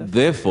абсолютов.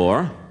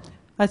 Therefore,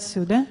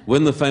 Отсюда,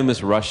 when the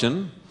famous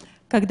Russian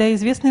когда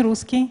известный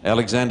русский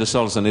Alexander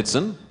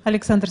Solzhenitsyn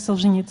Александр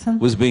Солженицын,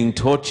 was being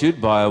tortured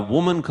by a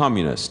woman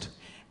communist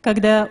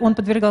когда он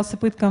подвергался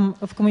пыткам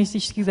в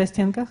коммунистических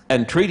застенках,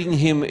 and treating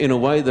him in a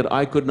way that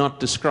I could not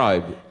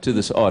describe to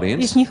this и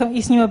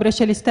audience, с ним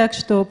обращались так,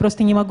 что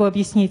просто не могу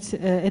объяснить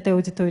этой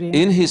аудитории.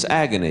 in his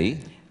agony,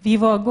 В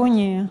его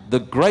агонии the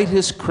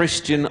greatest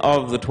Christian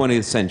of the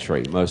 20th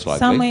century, most likely.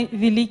 самый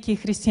великий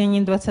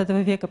христианин 20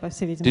 века, по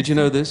всей Did you видимости.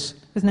 know this?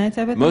 Вы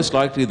знаете об этом? Most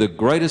likely the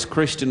greatest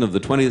Christian of the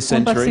 20th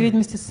Он, по всей century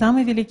видимости,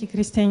 самый великий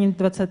христианин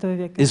 20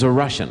 века. is a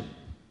Russian,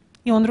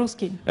 И он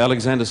русский,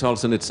 Alexander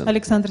Solzhenitsyn,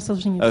 Александр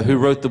Солженицын, who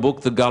wrote the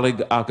book The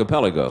Gulag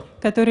Archipelago.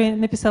 который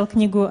написал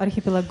книгу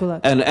 «Архипелаг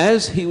ГУЛАГ». And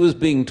as he was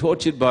being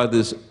tortured by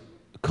this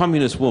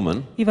communist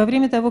woman, И во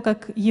время того,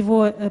 как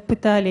его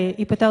пытали,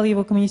 и пытала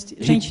его he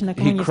cried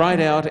женщина-коммунистка,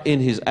 out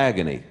in his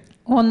agony,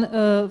 он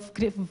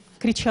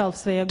кричал в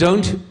своей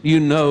агонии: "Don't you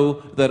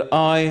know that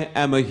I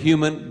am a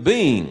human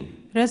being?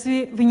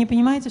 «Разве вы не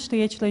понимаете, что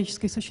я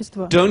человеческое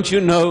существо? Don't you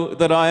know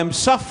that I am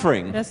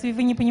suffering?" Разве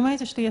вы не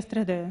понимаете, что я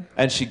страдаю?»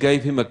 And she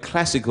gave him a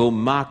classical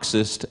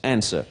Marxist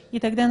answer. И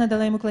тогда она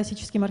дала ему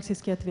классический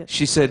марксистский ответ.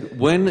 She said,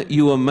 "When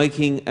you are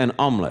making an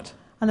omelette,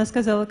 Она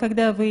сказала: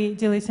 когда вы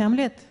делаете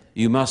омлет,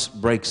 you must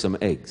break some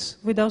eggs."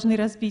 вы должны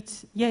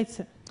разбить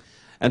яйца.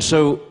 And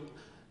so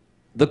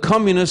the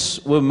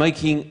communists were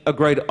making a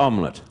great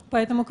omelette,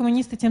 Поэтому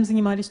коммунисты тем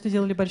занимались, что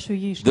делали большую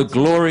the яичницу,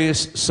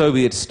 glorious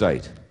Soviet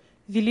state.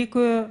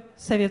 великое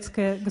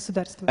советское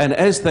государство. And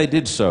as they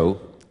did so,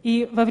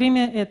 И во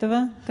время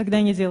этого, когда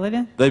они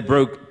делали, they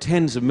broke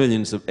tens of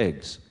millions of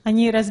eggs.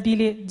 они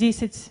разбили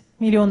 10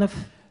 миллионов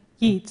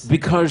яиц,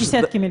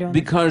 десятки миллионов.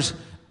 Because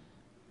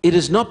it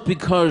is not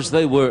because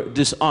they were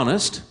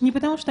dishonest Не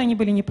потому, что они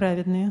были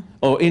неправедные,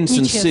 or insincere,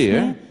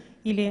 нечестные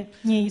или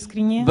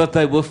неискренние, but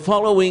they were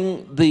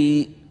following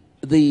the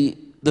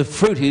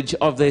fruitage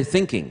of their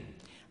thinking.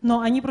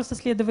 но они просто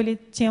следовали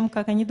тем,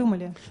 как они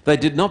думали. They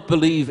did not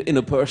believe in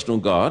a personal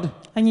God,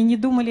 Они не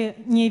думали,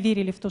 не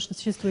верили в то, что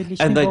существует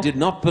личный and they Бог. did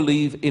not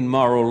believe in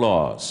moral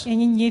laws. И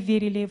они не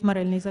верили в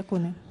моральные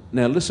законы.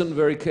 Now listen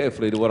very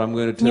carefully to what I'm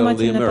going to tell the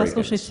Внимательно Americans.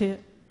 послушайте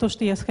то,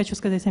 что я хочу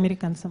сказать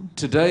американцам.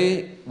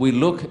 Today we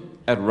look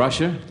at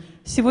Russia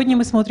Сегодня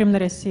мы смотрим на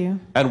Россию,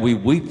 and we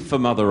weep for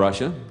Mother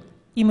Russia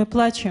и мы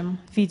плачем,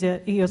 видя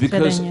ее because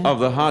страдания, of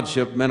the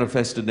hardship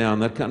manifested now in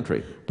that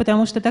country.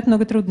 потому что так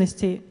много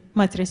трудностей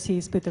мать России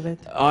испытывает.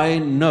 I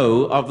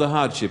know of the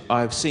hardship.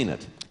 I've seen it.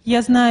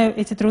 Я знаю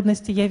эти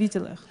трудности, я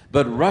видела их.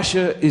 But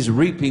Russia is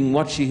reaping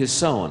what she has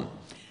sown.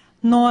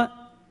 Но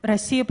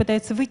Россия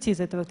пытается выйти из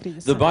этого The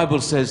кризиса. Bible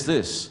says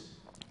this,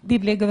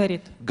 Библия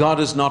говорит: God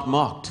is not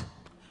mocked.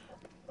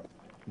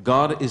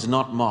 God is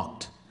not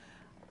mocked.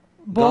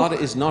 Бог,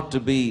 God is not to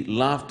be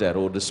laughed at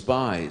or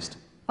despised.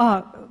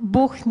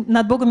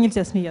 над Богом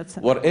нельзя смеяться.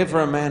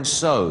 Whatever a man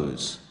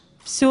sows,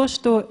 Все,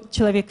 что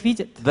человек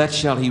видит, that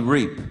shall he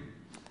reap.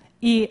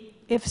 и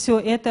все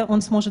это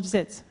он сможет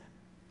взять.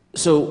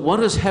 So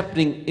what is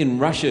happening in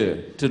Russia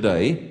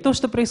today То,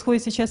 что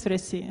происходит сейчас в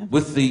России.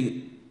 with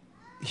the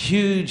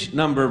huge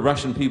number of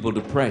Russian people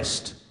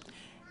depressed,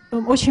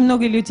 Очень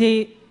много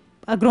людей,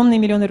 огромные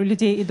миллионы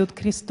людей идут к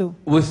кресту.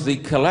 with the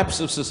collapse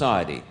of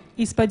society,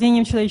 И с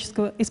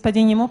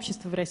падением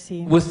общества в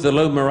России. with the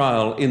low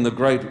morale in the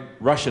great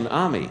Russian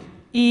army.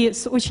 И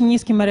с очень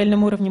низким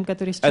моральным уровнем,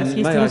 который сейчас And есть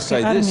may в I русской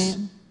say армии. this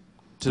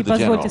to И the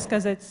позвольте general?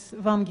 сказать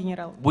вам,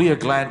 генерал, We are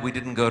glad we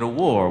didn't go to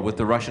war with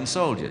the Russian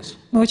soldiers.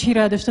 мы очень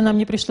рады, что нам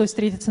не пришлось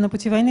встретиться на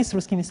пути войны с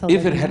русскими If it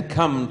солдатами. had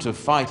come to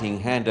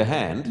fighting hand to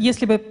hand,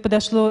 Если бы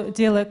подошло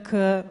дело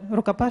к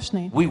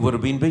рукопашной, we would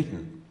have been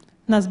beaten.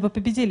 нас бы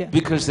победили.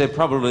 Because they're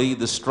probably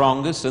the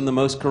strongest and the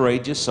most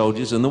courageous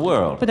soldiers in the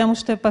world. Потому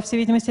что, по всей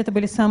видимости, это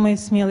были самые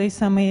смелые,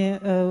 самые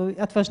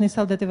отважные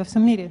солдаты во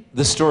всем мире.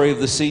 The story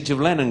of the siege of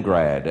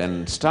Leningrad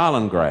and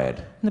Stalingrad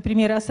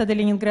Например, осада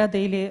Ленинграда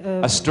или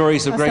are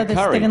stories of great осада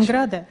courage.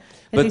 Сталинграда.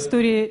 But- Это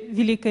история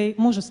великой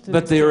мужества.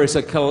 But there is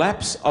a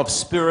collapse of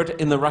spirit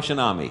in the Russian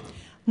army.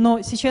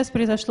 Но сейчас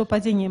произошло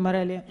падение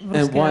морали в And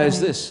русской why is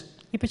армии. this?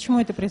 И почему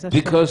это произошло?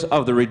 Because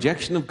of the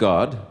rejection of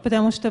God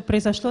Потому что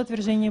произошло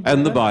отвержение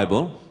and the Бога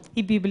Bible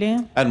и Библии,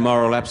 and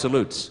moral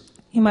absolutes.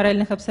 и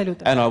моральных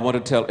абсолютов. And I want to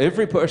tell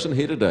every person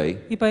here today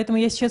И поэтому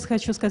я сейчас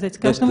хочу сказать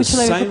that каждому the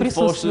человеку same forces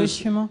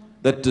присутствующему,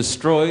 that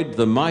destroyed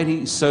the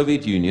mighty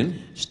Soviet Union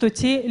что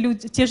те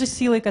же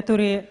силы,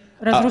 которые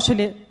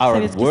разрушили are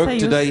at Советский work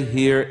Союз, today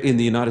here in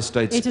the United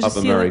States эти же of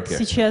силы America.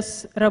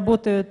 сейчас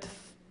работают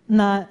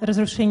на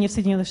разрушение в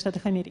Соединенных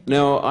Штатах Америки.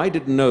 Now, I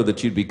didn't know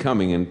that you'd be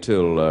coming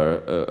until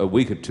a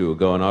week or two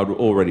ago, and I'd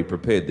already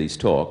prepared these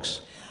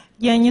talks.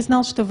 Я не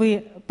знал, что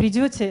вы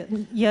придете.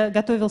 Я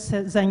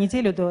готовился за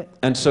неделю до.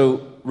 And so,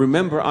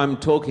 remember, I'm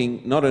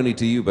talking not only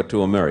to you, but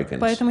to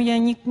Americans. Поэтому я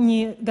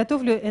не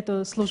готовлю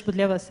эту службу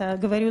для вас, а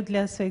говорю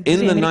для своих In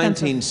друзей the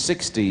американцев.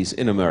 1960s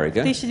in В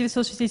America,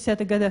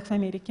 1960-х годах в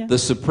Америке the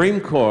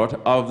Supreme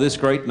Court of this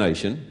great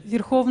nation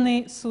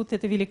Верховный суд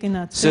этой великой said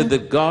нации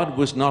that God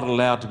was not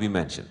allowed to be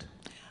mentioned.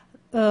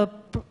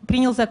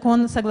 принял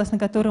закон, согласно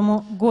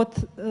которому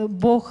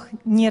Бог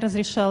не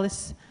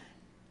разрешалось,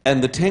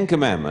 And the Ten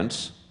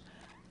Commandments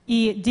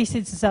и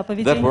 10 that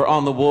заповедей, were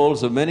on the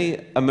walls of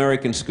many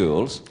American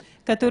schools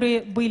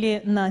которые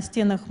были на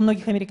стенах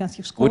многих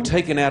американских школ, were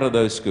taken out of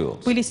those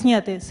schools. были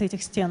сняты с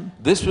этих стен.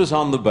 This was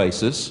on the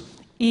basis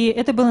И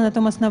это было на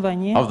том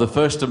основании, of the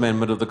First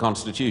Amendment of the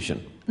Constitution,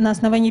 на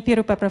основании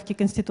первой поправки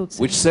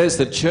Конституции, which says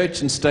that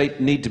church and state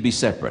need to be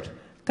separate.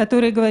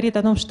 который говорит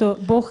о том, что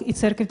Бог и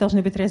церковь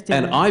должны быть And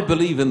разделены. I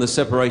believe in the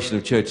separation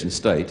of church and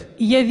state.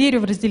 И я верю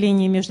в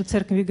разделение между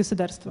церковью и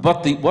государством.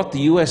 But what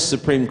the US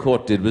Supreme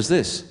Court did was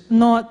this.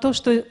 Но то,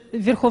 что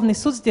Верховный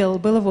суд сделал,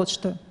 было вот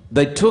что.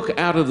 They took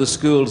out of the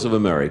schools of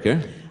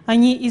America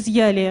Они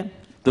изъяли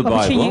The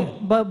обучение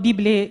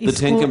Библии the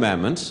из Ten школ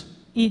Commandments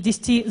и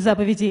 10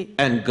 заповедей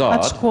and от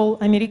God, школ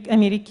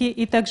Америки,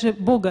 и также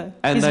Бога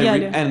and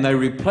изъяли. they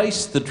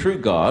replaced the true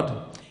God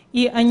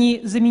И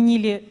они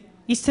заменили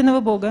истинного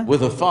Бога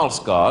with a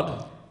false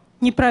God,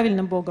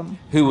 неправильным Богом,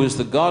 who was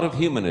the God of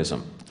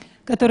humanism.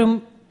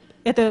 которым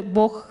это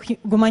Бог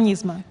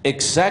гуманизма.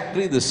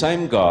 Exactly the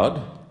same God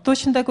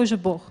Точно такой же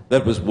Бог.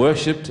 that was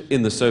worshipped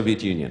in the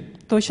Soviet Union.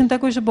 Точно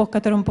такой же Бог,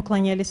 которому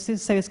поклонялись в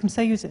Советском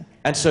Союзе.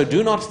 And so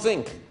do not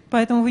think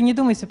Поэтому вы не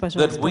думайте, that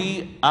пожалуйста,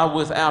 we are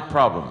without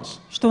problems.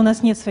 что у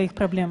нас нет своих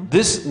проблем.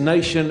 This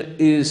nation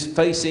is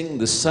facing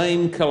the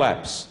same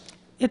collapse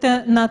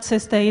Эта нация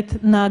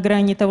стоит на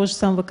грани того же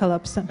самого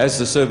коллапса, as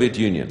the Soviet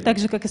Union. так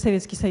же, как и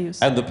Советский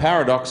Союз. And the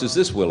paradox is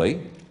this, Willie,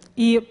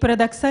 И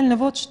парадоксально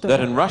вот that что,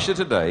 in Russia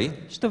today,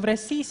 что в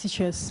России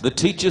сейчас the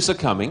teachers are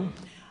coming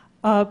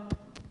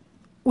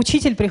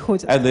учитель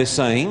приходит, and they're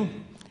saying,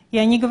 и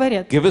они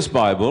говорят, give us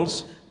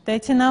Bibles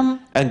дайте нам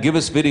and give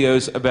us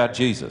videos about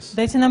Jesus.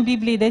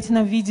 Библии, дайте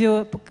нам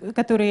видео,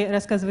 которые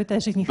рассказывают о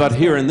жизни But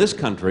Христа. here in this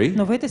country,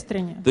 Но в этой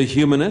стране the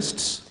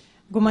humanists,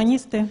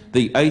 гуманисты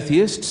the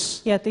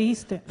atheists, и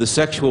атеисты, the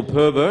sexual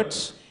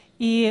perverts,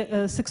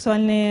 и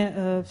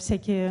сексуальные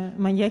всякие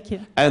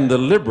маньяки, and the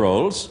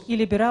liberals и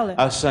либералы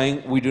are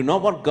saying, we do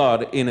not want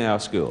God in our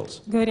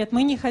schools. говорят,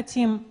 мы не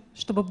хотим,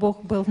 чтобы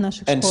Бог был в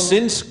наших And школах.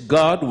 since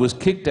God was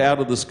kicked out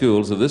of the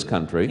schools of this И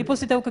country,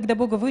 после того, когда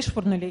Бога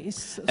вышвырнули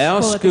из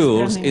our школ этой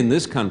schools страны, in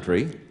this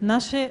country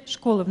наши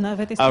школы в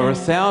этой are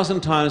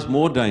стране 1,000 times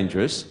more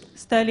dangerous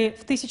стали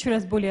в 1000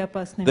 раз более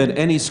опасными, than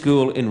any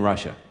school in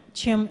Russia.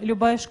 чем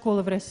любая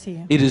школа в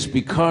России. It is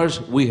because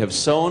we have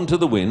sown to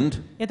the wind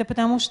Это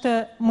потому,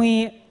 что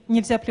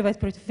нельзя плевать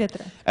против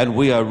ветра. and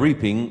we are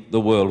reaping the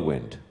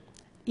whirlwind.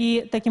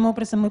 И таким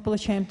образом мы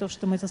получаем то,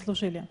 что мы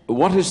заслужили.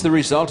 What is the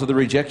result of the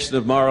rejection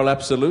of moral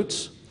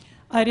absolutes?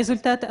 А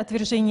результат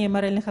отвержения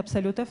моральных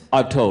абсолютов,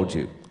 I've told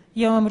you.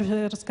 я вам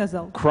уже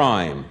рассказал.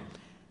 Crime,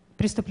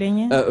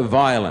 Преступление,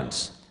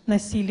 violence,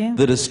 насилие,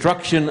 the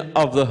destruction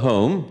of the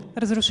home,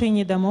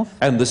 разрушение домов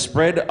and the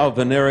spread of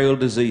venereal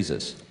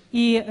diseases.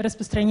 и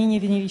распространение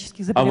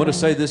венерических I want to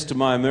say заболеваний. this to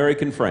my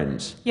American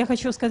friends. Я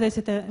хочу сказать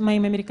это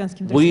моим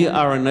американским We друзьям.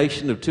 are a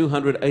nation of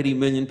 280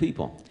 million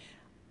people.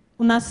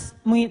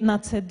 Мы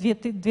нация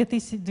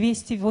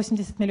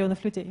 280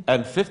 миллионов людей.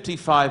 And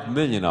 55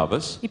 million of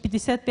us, И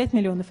 55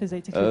 миллионов из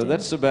этих людей.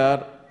 that's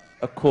about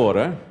a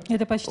quarter,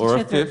 Это почти or a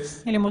четверть,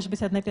 fifth. или может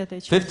быть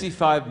 1/5 часть.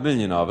 55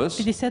 million of us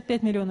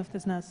 55 миллионов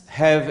из нас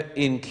have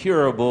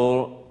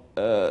incurable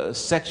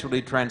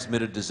sexually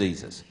transmitted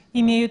diseases.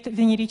 имеют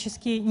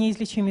венерические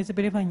неизлечимые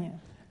заболевания.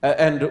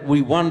 And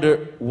we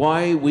wonder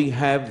why we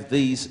have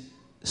these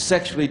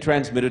sexually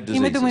transmitted И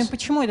мы думаем, diseases.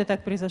 почему это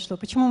так произошло?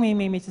 Почему мы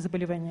имеем эти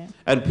заболевания?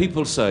 And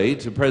people say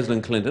to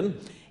President Clinton,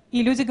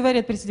 И люди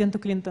говорят президенту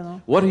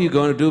Клинтону, what are you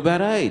going to do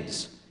about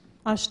AIDS?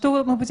 а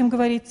что мы будем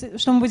говорить,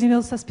 что мы будем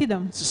делать со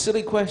СПИДом? It's a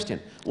silly question.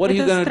 What are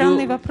you Это going to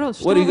странный do? вопрос.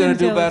 Что What are мы you going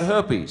будем to do about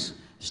делать? herpes?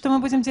 Что мы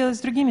будем делать с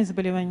другими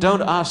заболеваниями?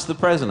 Don't ask the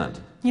president.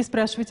 Не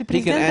спрашивайте He can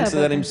президента об answer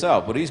that этом.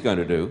 himself, what he's going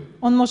to do.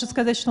 Он может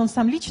сказать, что он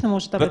сам лично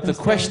может об But этом the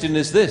сказать. question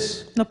is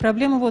this. Но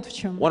проблема вот в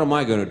чем. What am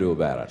I going to do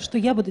about it? Что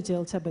я буду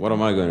делать об What этом?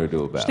 am I going to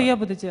do about Что я it?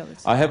 буду делать?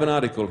 I have an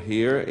article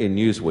here in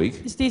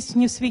Newsweek. Здесь в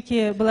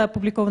Newsweek была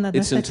опубликована одна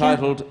It's статья.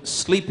 entitled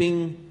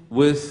Sleeping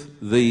with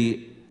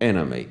the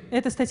Enemy.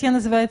 Эта статья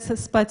называется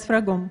 «Спать с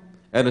врагом».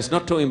 And it's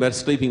not talking about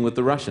sleeping with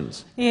the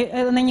Russians. И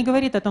она не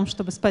говорит о том,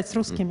 чтобы спать с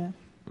русскими.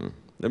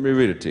 Let me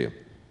read it to you.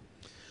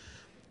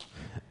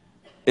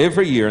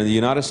 Every year in the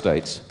United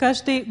States,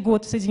 Каждый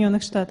год в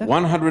Соединенных Штатах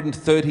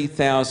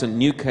 130,000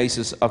 new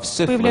cases of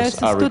syphilis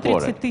появляется are 130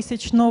 reported.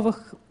 тысяч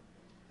новых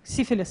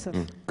сифилисов,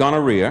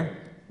 Gonorrhea,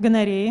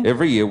 гонореи.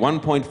 every year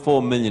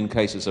 1.4 million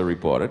cases are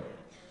reported.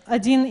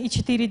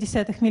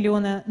 1,4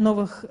 миллиона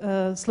новых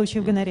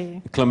случаев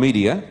гонореи.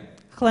 Chlamydia,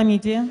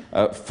 Хламидия.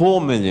 4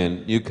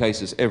 million new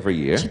cases every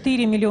year.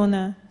 4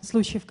 миллиона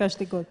случаев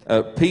каждый год.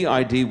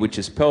 PID, which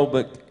is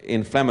pelvic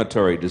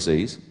inflammatory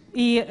disease.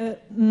 И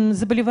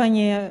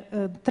заболевания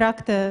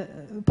тракта,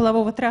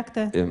 полового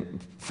тракта.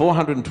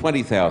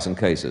 420,000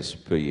 cases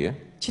per year.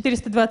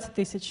 420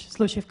 тысяч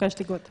случаев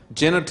каждый год.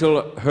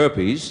 Genital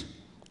herpes.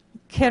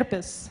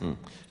 Herpes.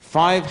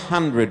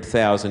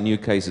 500,000 new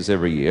cases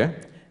every year.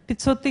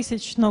 500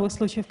 тысяч новых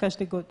случаев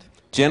каждый год.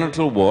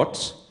 Genital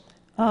warts.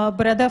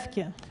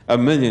 Бородавки. 1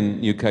 million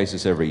new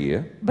cases every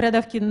year.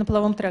 Бородавки на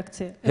половом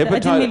тракте. Это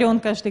 1 миллион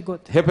каждый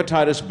год.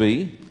 Hepatitis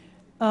B.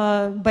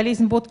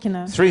 Болезнь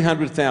Боткина.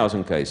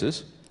 300,000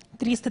 cases.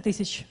 300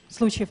 тысяч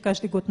случаев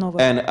каждый год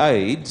новых. And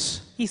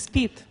AIDS, И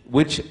СПИД,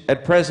 which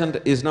at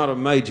present is not a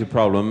major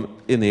problem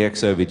in the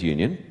ex-Soviet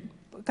Union.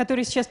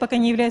 который сейчас пока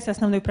не является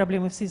основной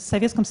проблемой в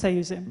Советском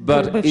Союзе,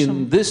 But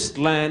бывшем. in this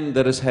land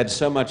that has had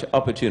so much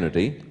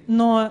opportunity,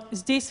 Но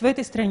здесь, в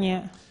этой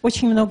стране,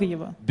 очень много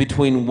его.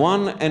 between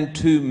 1 and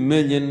 2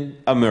 million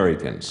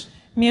Americans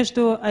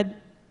Между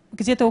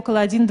где-то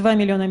около 1-2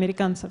 миллиона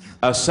американцев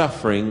are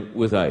suffering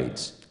with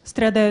AIDS.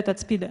 страдают от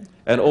СПИДа.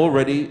 And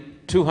already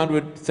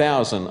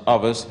 200,000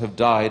 of us have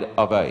died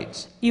of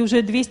AIDS. И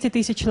уже 200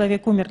 тысяч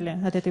человек умерли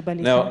от этой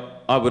болезни. Now,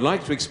 I would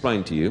like to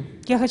explain to you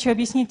Я хочу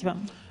объяснить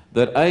вам,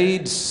 that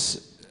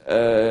AIDS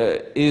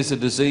is a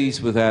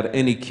disease without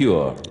any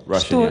cure, Russian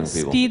что young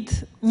people.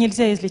 СПИД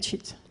нельзя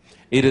излечить.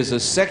 It is a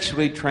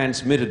sexually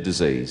transmitted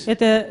disease,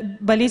 Это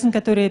болезнь,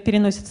 которая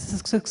переносится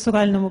с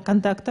сексуальным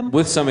контактом.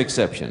 with some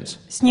exceptions.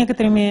 С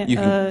некоторыми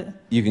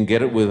You can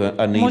get it with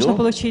a можно needle,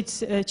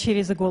 получить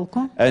через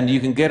иголку and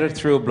you can get it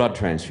through a blood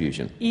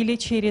transfusion. или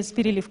через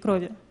перелив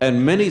крови.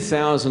 And many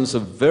thousands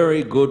of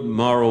very good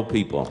moral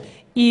people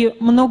И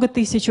много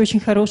тысяч очень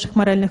хороших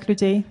моральных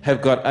людей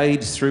have got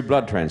AIDS through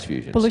blood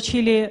transfusions.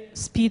 получили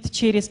СПИД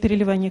через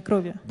переливание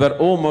крови. But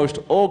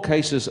almost all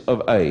cases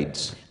of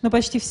AIDS Но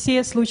почти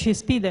все случаи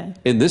СПИДа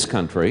in this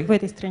country в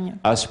этой стране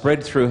are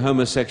spread through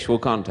homosexual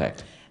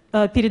contact.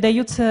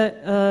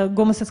 передаются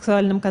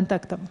гомосексуальным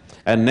контактом.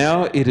 And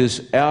now it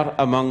is out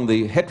among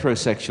the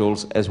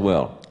heterosexuals as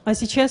well. А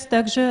сейчас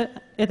также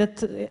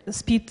этот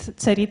СПИД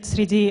царит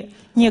среди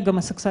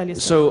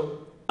негомосексуалистов. So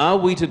are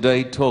we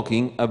today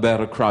talking about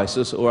a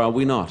crisis or are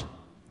we not?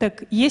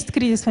 Так, есть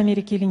кризис в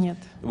Америке или нет?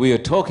 We are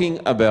talking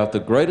about the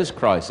greatest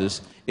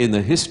crisis in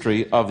the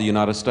history of the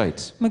United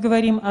States. Мы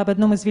говорим об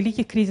одном из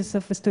великих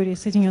кризисов в истории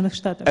Соединенных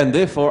Штатов. And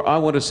therefore, I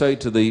want to say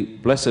to the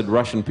blessed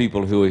Russian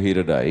people who are here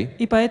today,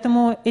 И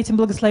поэтому этим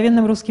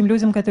благословенным русским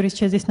людям, которые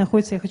сейчас здесь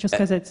находятся, я хочу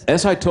сказать,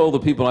 as I told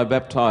the people I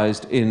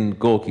baptized in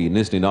Gorky,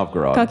 Nizhny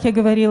Novgorod, как я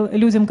говорил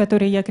людям,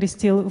 которые я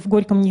крестил в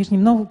Горьком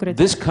Нижнем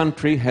Новгороде, this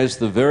country has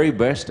the very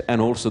best and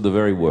also the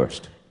very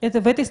worst. это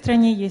в этой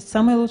стране есть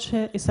самое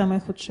лучшее и самое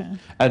худшее.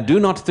 And do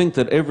not think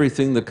that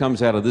everything that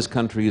comes out of this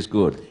country is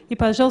good. И,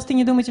 пожалуйста,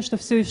 не думайте, что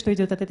все, что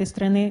идет от этой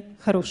страны,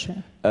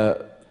 хорошее.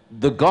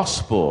 The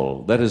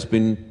gospel that has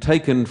been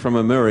taken from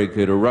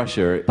America to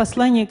Russia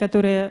Послание,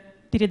 которое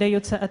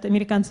передается от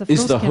американцев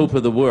is the hope русским,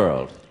 of the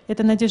world.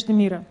 это надежда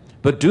мира.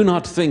 But do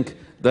not think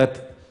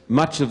that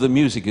much of the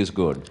music is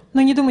good.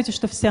 Но не думайте,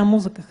 что вся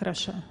музыка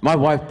хороша. My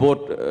wife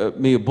bought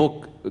me a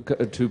book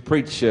to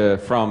preach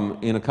from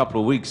in a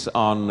couple of weeks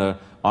on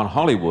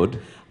Hollywood.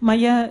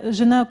 Моя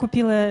жена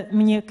купила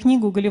мне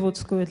книгу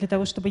голливудскую для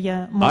того, чтобы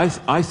я мог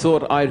I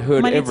thought I'd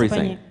heard молиться по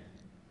ней. everything.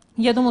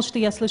 Я думал, что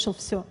я слышал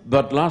все.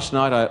 But last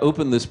night I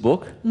opened this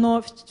book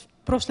Но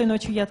прошлой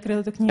ночью я открыл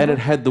эту and книгу. it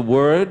had the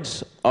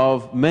words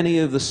of many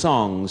of the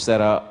songs that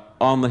are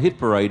on the hit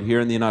parade here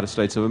in the United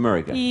States of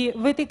America. И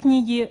в этой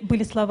книге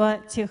были слова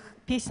тех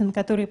песен,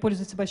 которые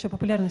пользуются большой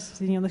популярностью в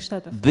Соединенных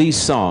Штатах. These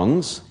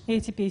songs И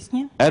эти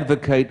песни,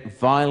 advocate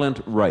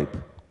violent rape.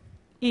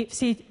 и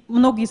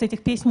многие из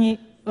этих песней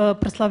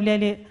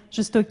прославляли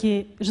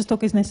жестокое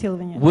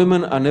изнасилование.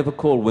 Women are never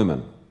called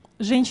women.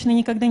 Женщины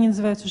никогда не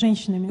называются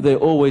женщинами. They're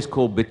always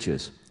called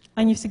bitches.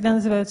 Они всегда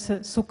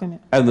называются суками.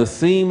 And the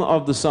theme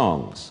of the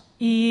songs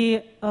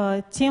И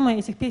тема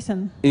этих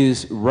песен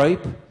is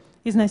rape,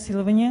 —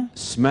 изнасилование,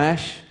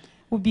 smash,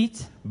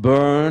 убить,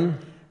 burn,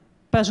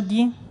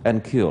 пожги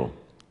and kill.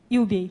 и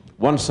убей.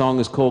 One song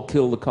is called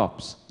Kill the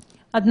Cops.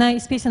 Одна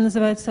из песен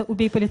называется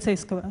 «Убей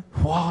полицейского».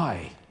 Why?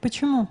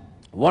 Почему?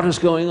 What is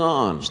going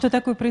on? Что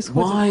такое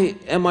происходит? Why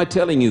am I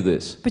telling you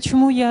this?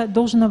 Почему я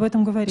должен об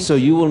этом говорить? So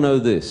you will know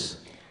this,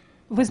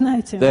 Вы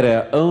знаете, that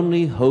our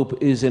only hope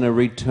is in a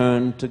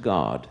return to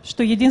God.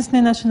 что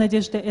единственная наша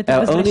надежда — это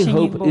Our only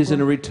возвращение к hope is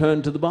in a Богу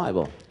return to the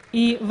Bible.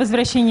 и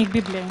возвращение к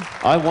Библии.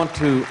 I want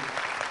to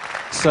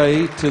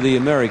say to the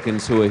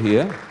Americans who are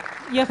here,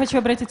 Я хочу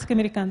обратиться к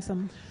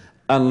американцам.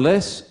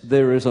 unless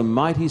there is a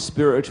mighty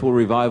spiritual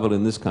revival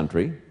in this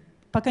country,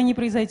 Пока не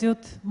произойдет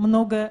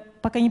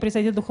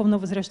духовного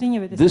возрождения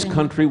в этой this стране,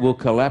 country will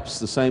collapse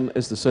the same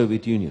as the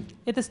Soviet Union.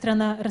 эта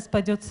страна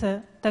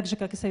распадется так же,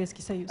 как и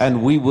Советский Союз.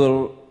 And we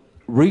will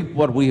reap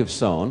what we have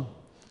sown,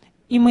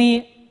 И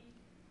мы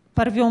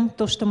порвем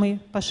то, что мы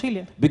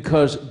пошили.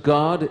 Because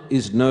God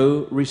is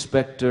no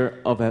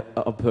respecter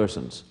of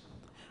persons.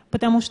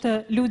 Потому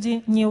что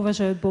люди не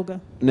уважают Бога.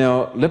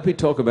 Now, let me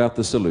talk about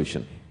the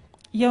solution.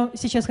 Я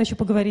сейчас хочу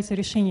поговорить о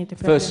решении этой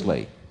проблемы.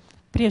 Firstly,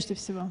 Прежде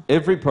всего,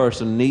 every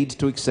person needs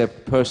to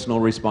accept personal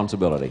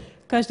responsibility.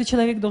 каждый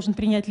человек должен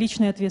принять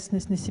личную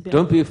ответственность на себя.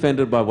 Don't be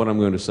offended by what I'm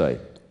going to say.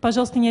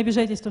 Пожалуйста, не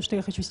обижайтесь на то, что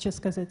я хочу сейчас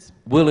сказать.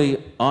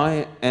 Willie,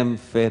 I am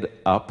fed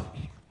up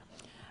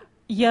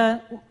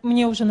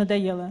Мне уже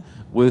надоело.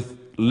 with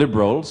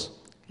liberals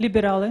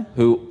Либералы,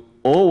 who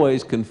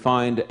always can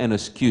find an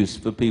excuse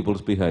for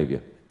people's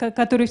behavior.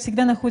 которые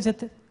всегда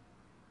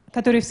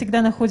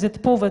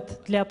находят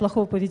повод для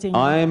плохого поведения.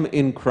 I'm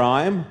in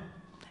crime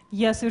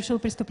Я совершил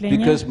преступление,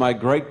 because my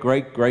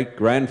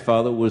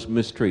great-great-great-grandfather was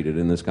mistreated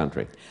in this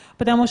country.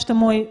 потому что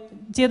мой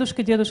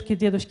дедушки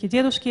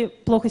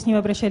плохо с ним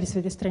обращались в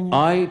этой стране.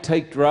 I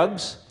take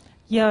drugs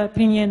Я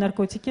применяю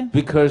наркотики,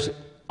 because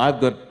I've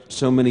got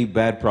so many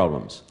bad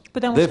problems.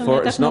 потому что у меня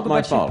Therefore, так it's not много my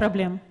больших fault.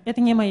 проблем.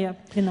 Это не моя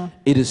вина.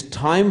 It is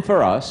time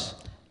for us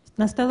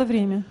Настало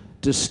время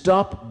to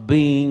stop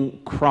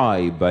being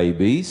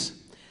crybabies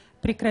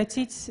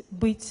прекратить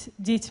быть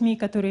детьми,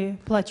 которые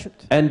плачут,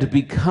 and to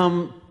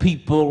become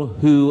people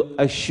who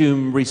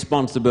assume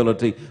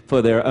responsibility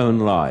for their own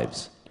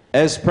lives.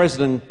 As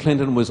President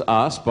Clinton was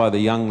asked by the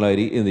young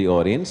lady in the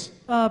audience,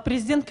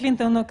 Президент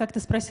Клинтон как-то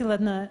спросила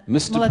одна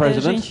Mr. молодая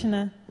President,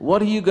 женщина,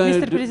 what are you going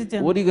Mr. to do?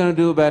 President. What are you going to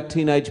do about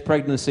teenage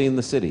pregnancy in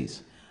the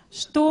cities?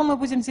 что мы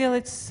будем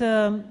делать с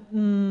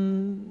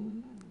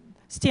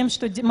тем,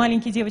 что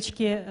маленькие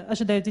девочки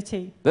ожидают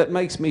детей. That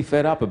makes me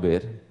fed up a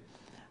bit.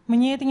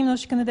 Мне это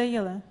немножечко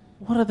надоело.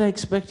 What are they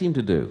expecting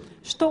to do?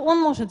 Что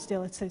он может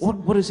сделать с этим?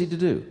 What is he to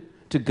do?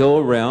 To go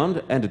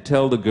around and to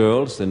tell the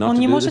girls they're not Он to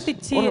не do может this?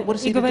 идти What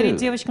is и he to говорить do?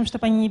 девочкам,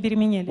 чтобы они не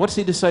беременели. What's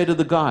he to say to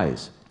the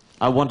guys?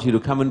 I want you to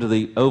come into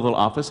the Oval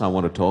Office. I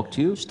want to talk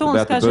to you Что он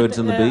about the скажет birds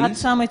and the bees.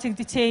 отцам этих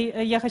детей?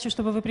 Я хочу,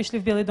 чтобы вы пришли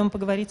в Белый дом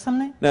поговорить со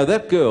мной. Now,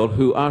 that girl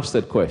who asked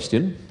that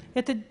question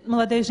Это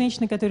молодая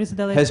женщина, которая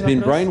задала has этот been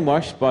вопрос.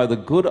 brainwashed by the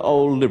good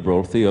old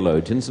liberal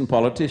theologians and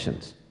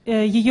politicians.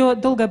 Ее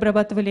долго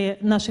обрабатывали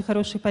наши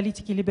хорошие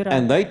политики и And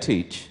либералы. they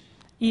teach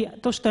И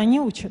то, что они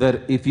учат,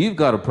 that if you've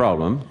got a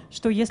problem,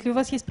 что если у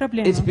вас есть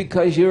проблема, it's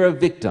because you're a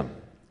victim.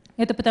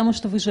 это потому,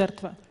 что вы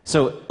жертва.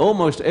 So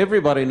almost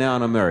everybody now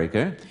in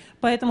America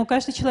Поэтому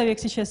каждый человек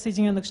сейчас в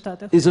Соединенных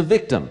Штатах is a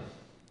victim.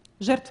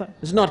 жертва.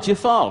 It's not your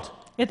fault.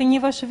 Это не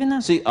ваша вина.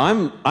 See,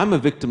 I'm a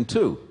victim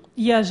too,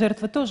 Я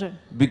жертва тоже,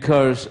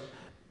 because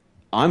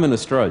I'm an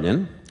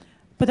Australian,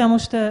 потому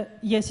что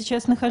я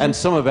сейчас and нахожусь...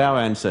 some of our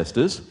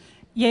ancestors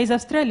Я из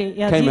Австралии, и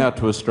came одни out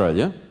to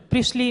Australia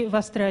пришли в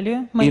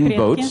Австралию, мои in предки,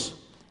 boats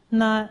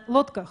на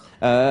лодках,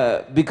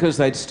 because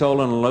they'd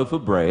stolen a loaf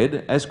of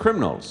bread as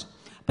criminals.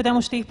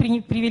 потому что их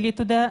привели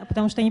туда,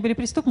 потому что они были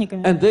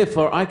преступниками. And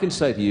therefore, I can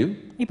say to you,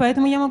 И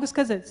поэтому я могу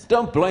сказать,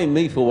 don't blame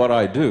me for what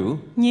I do.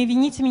 не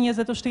вините меня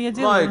за то, что я My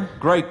делаю.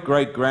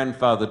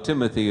 great-great-grandfather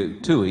Timothy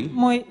Toohey,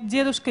 Мой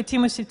дедушка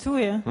Тимоти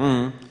Туя,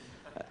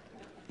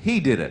 he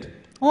did it.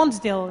 он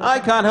сделал это. I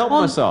can't help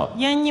myself.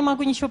 Я не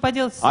могу ничего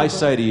поделать с I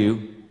собой. say to you,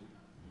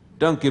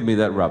 don't give me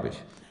that rubbish.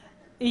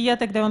 И я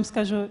тогда вам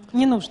скажу,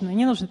 не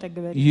нужно так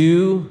говорить.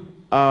 You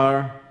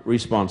are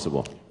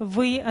responsible.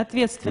 Вы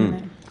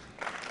ответственны.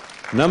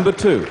 Number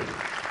two.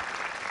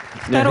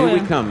 Now here we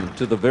Второе. come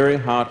to the very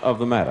heart of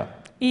the matter.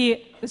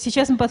 И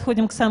сейчас мы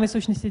подходим к самой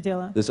сущности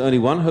дела. There's only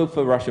one hope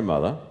for Russian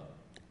mother,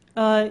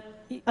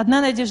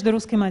 Одна надежда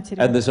русской матери.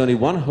 and there's only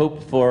one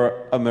hope for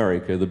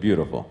America, the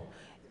beautiful.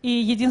 И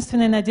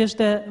единственная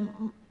надежда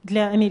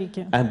для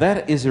Америки. And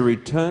that is a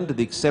return to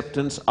the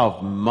acceptance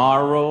of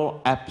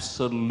moral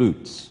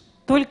absolutes.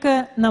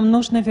 Только нам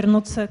нужно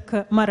вернуться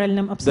к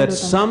моральным That абсолютам.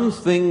 some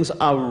things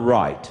are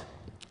right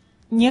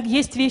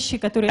Есть вещи,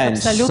 которые and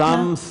some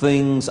абсолютно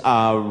things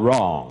are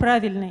wrong.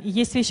 правильны, и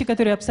есть вещи,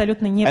 которые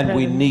абсолютно And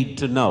we неправильны. need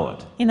to know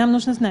it. И нам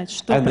нужно знать,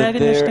 что And that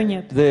правильно, что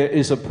нет. there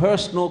is a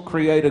personal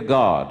creator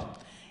God,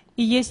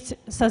 И есть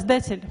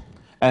Создатель,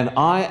 and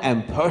I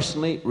am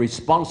personally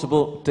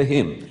responsible to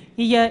Him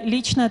и я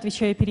лично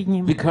отвечаю перед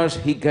Ним, because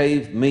He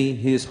gave me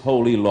His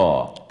holy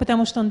law.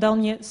 потому что Он дал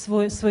мне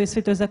свой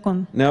святой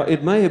закон. Now,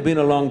 it may have been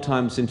a long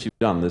time since you've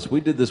done this.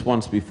 We did this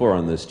once before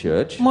in this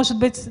church, Может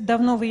быть,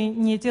 давно вы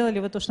не делали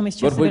вот то, что мы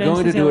сейчас but we're going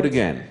собираемся to do it делать.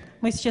 again.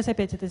 Мы сейчас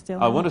опять это I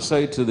сделаем. want to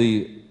say to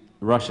the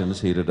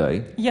Russians here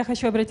today, Я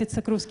хочу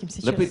обратиться к русским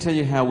let me сейчас. tell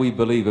you how we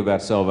believe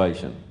about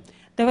salvation.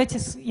 Давайте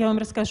я вам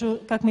расскажу,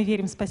 как мы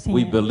верим в We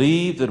спасение.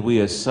 believe that we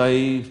are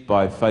saved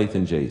by faith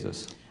in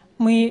Jesus.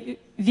 Мы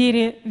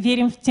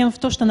верим в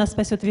то, что нас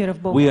спасет вера в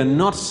Бога. We are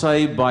not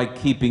saved by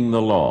keeping the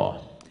law.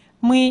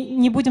 Мы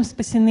не будем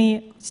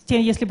спасены,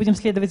 если будем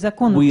следовать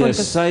закону. We are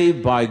Только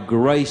saved by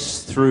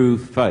grace through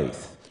faith.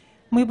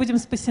 мы будем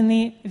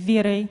спасены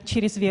верой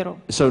через веру.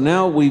 So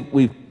now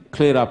we've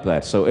cleared up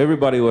that, so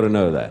everybody ought to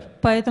know that.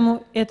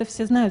 Поэтому это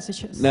все знают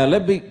сейчас. Now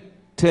let me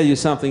tell you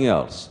something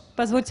else.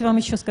 Позвольте вам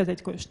еще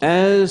сказать кое-что.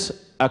 As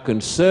a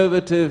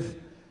conservative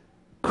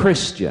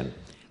Christian,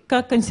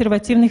 Как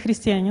консервативный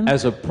христианин,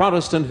 as a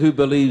Protestant who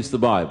believes the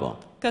Bible,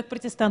 Как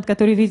протестант,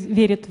 который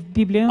верит в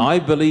Библию, I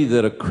believe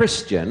that a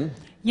Christian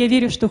я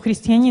верю, что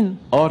христианин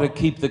ought to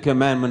keep the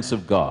commandments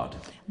of God.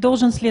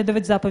 должен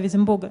следовать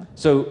заповедям Бога.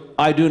 So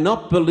I do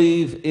not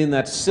believe in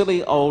that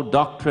silly old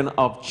doctrine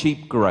of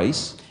cheap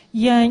grace.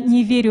 Я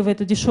не верю в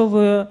эту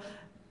дешевую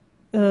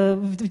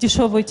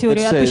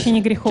теорию It says,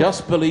 отпущения грехов,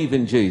 just believe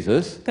in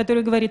Jesus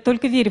которая говорит,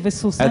 только верь в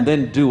Иисуса and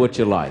then do what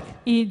you like.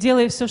 и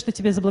делай все, что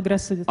тебе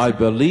заблагорассудится. I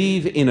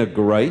believe in a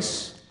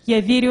grace Я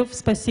верю в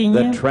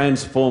спасение that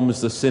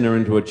transforms the sinner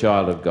into a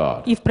child of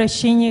God. и в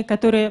прощение,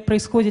 которое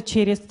происходит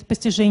через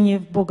постижение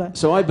в Бога.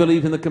 So I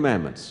believe in the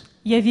commandments.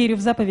 Я верю в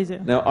заповеди.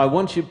 Now, I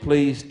want you,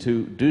 please,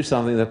 to do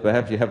something that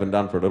perhaps you haven't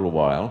done for a little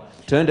while.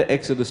 Turn to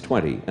Exodus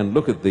 20 and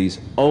look at these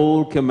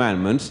old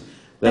commandments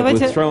that were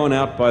Давайте thrown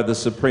out by the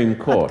Supreme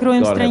Court.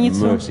 откроем God have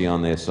страницу. mercy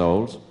on their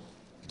souls.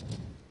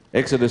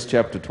 Exodus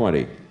chapter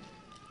 20.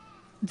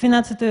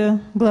 12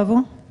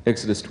 главу,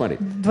 Exodus 20.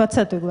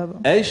 20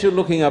 главу. As you're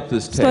looking up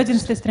this text,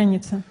 111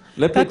 страница.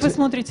 Let me Как вы t-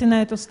 смотрите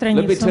на эту let me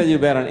tell страницу? you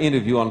about an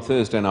interview on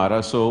Thursday night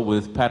I saw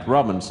with Pat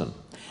Robinson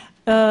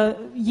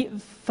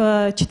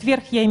В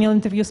четверг я имел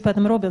интервью с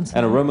Пэтом and a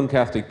Робинсоном. Roman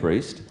Catholic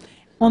priest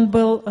Он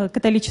был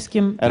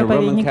католическим and a Roman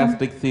проповедником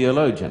Catholic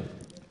theologian.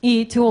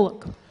 и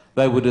теолог.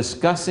 They were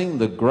discussing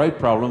the great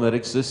problem that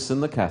exists in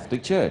the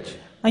Catholic Church,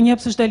 Они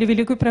обсуждали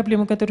великую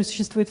проблему, которая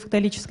существует в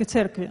католической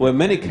церкви. where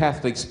many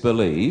Catholics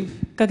believe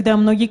Когда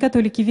многие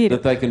католики that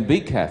верят, they can be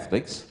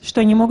Catholics,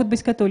 что они могут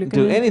быть do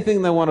католиками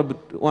anything they want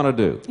to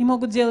do. и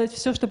могут делать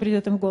все, что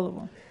придет им в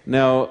голову.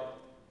 Now,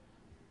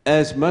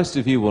 as most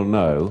of you will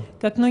know,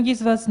 Как многие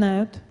из вас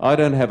знают, I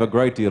don't have a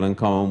great deal in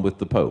common with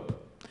the Pope.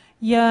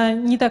 я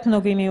не так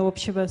много имею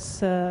общего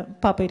с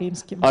Папой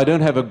Римским. I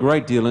don't have a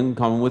great deal in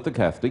common with the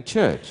Catholic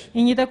Church.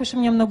 И не так уж у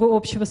меня много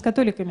общего с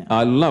католиками.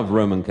 I love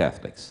Roman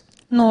Catholics,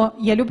 Но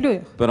я люблю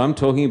их. but I'm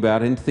talking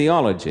about in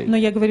theology. Но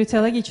я говорю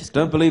теологически.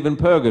 Don't believe in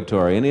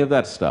purgatory, any of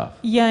that stuff.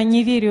 Я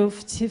не верю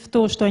в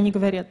то, что они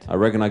говорят. I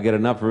reckon I get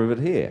enough of it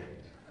here.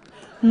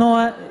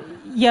 Но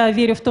я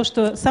верю в то,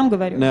 что сам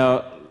говорю.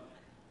 Now,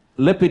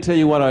 let me tell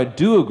you what I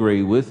do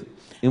agree with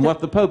in what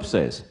the Pope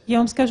says. Я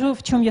вам скажу,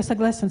 в чем я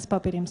согласен с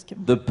Папой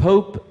Римским. The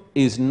Pope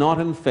is not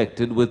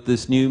infected with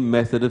this new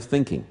method of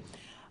thinking.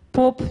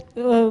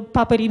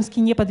 Папа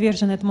Римский не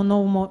подвержен этому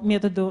новому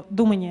методу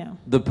думания.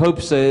 The Pope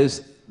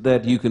says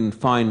that you can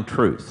find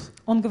truth.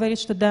 Он говорит,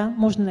 что да,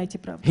 можно найти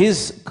правду.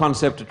 His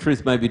concept of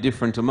truth may be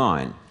different to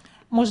mine,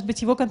 Может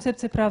быть, его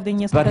концепция правды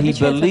несколько but he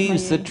отличается от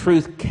believes that моей,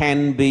 truth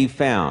can be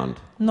found.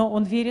 но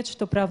он верит,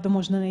 что правду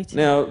можно найти.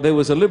 Now, there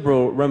was a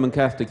liberal Roman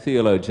Catholic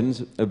theologian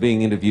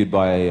being interviewed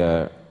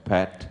by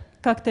Pat,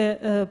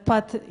 Как-то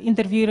Пат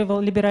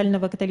интервьюировал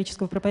либерального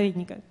католического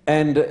проповедника.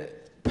 and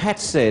Pat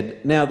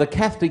said, now the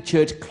Catholic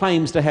Church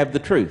claims to have the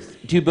truth.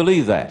 Do you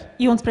believe that?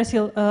 И он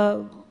спросил,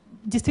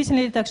 действительно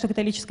ли так, что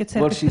католическая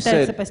Well, церковь she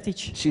пытается said,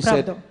 постичь she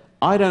правду? said,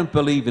 I don't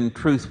believe in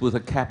truth with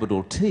a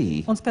capital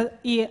T.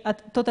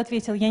 Тот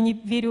ответил, я не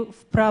верю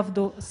в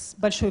правду с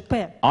большой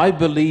 «П». I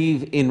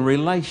believe in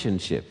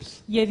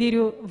relationships Я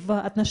верю в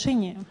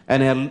отношения.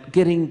 and our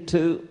getting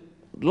to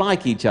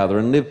like each other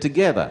and live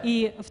together.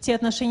 И в те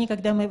отношения,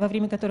 во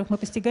время которых мы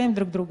постигаем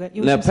друг друга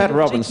и Now, учимся Pat жить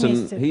Robinson,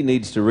 вместе. he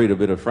needs to read a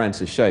bit of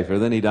Francis Schaeffer,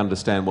 then he'd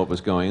understand what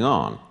was going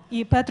on.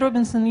 И Пэт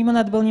Робинсон, ему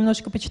надо было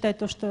немножечко почитать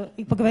то, что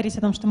и поговорить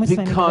о том, что мы с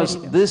вами Because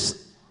говорили. this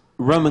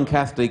Roman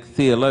Catholic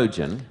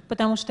theologian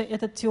Потому что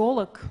этот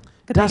теолог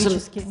doesn't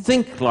католический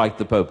think like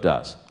the Pope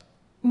does,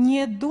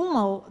 не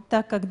думал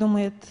так, как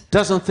думает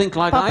doesn't think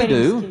like Папа I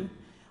do, Римский.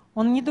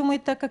 Он не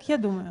думает так, как я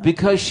думаю.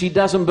 because she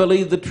doesn't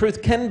believe the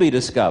truth can be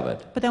discovered.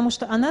 Потому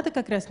что она-то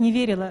как раз не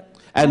верила.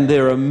 And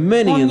there are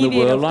many Он in не the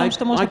верил world в том, like,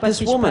 что можно like this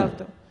постичь woman.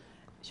 правду.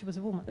 She was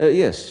a woman.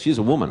 Yes, she's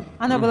a woman.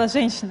 Она была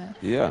женщина.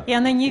 Yeah. И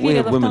она не We верила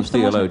have в том, women что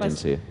можно theologians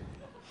постичь. here.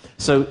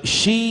 So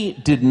she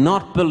did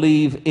not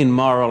believe in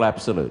moral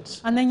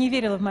absolutes. Она не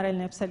верила в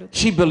моральный абсолют.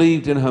 She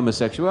believed in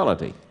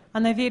homosexuality.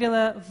 Она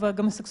верила в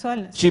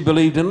гомосексуальность. She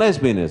believed in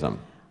lesbianism.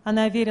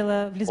 Она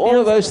верила в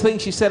All of those лесбиянство.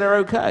 things she said are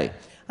okay.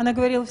 Она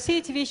говорила, все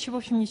эти вещи, в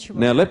общем, ничего.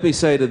 Now let me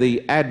say to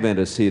the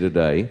Adventists here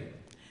today,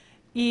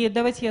 И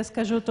давайте я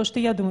скажу то, что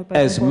я думаю по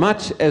as этому поводу.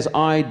 much as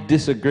I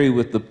disagree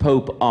with the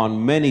Pope on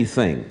many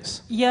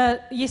things,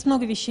 Есть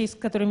много вещей, с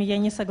которыми я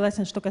не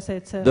согласен, что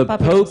касается the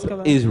Папы Pope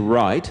Римского. is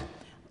right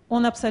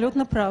Он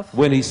абсолютно прав,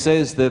 when he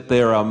says that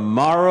there are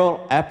moral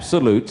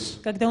absolutes,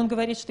 когда он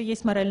говорит, что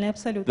есть моральный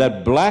абсолют,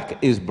 that black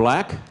is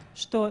black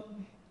что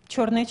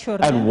черное and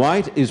черное,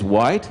 white is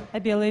white а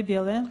белое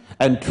белое,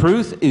 and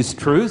truth is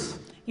truth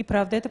и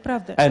правда это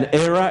правда, and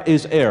error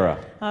is error,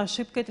 а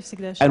ошибка это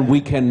всегда ошибка. and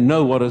we can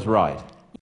know what is right.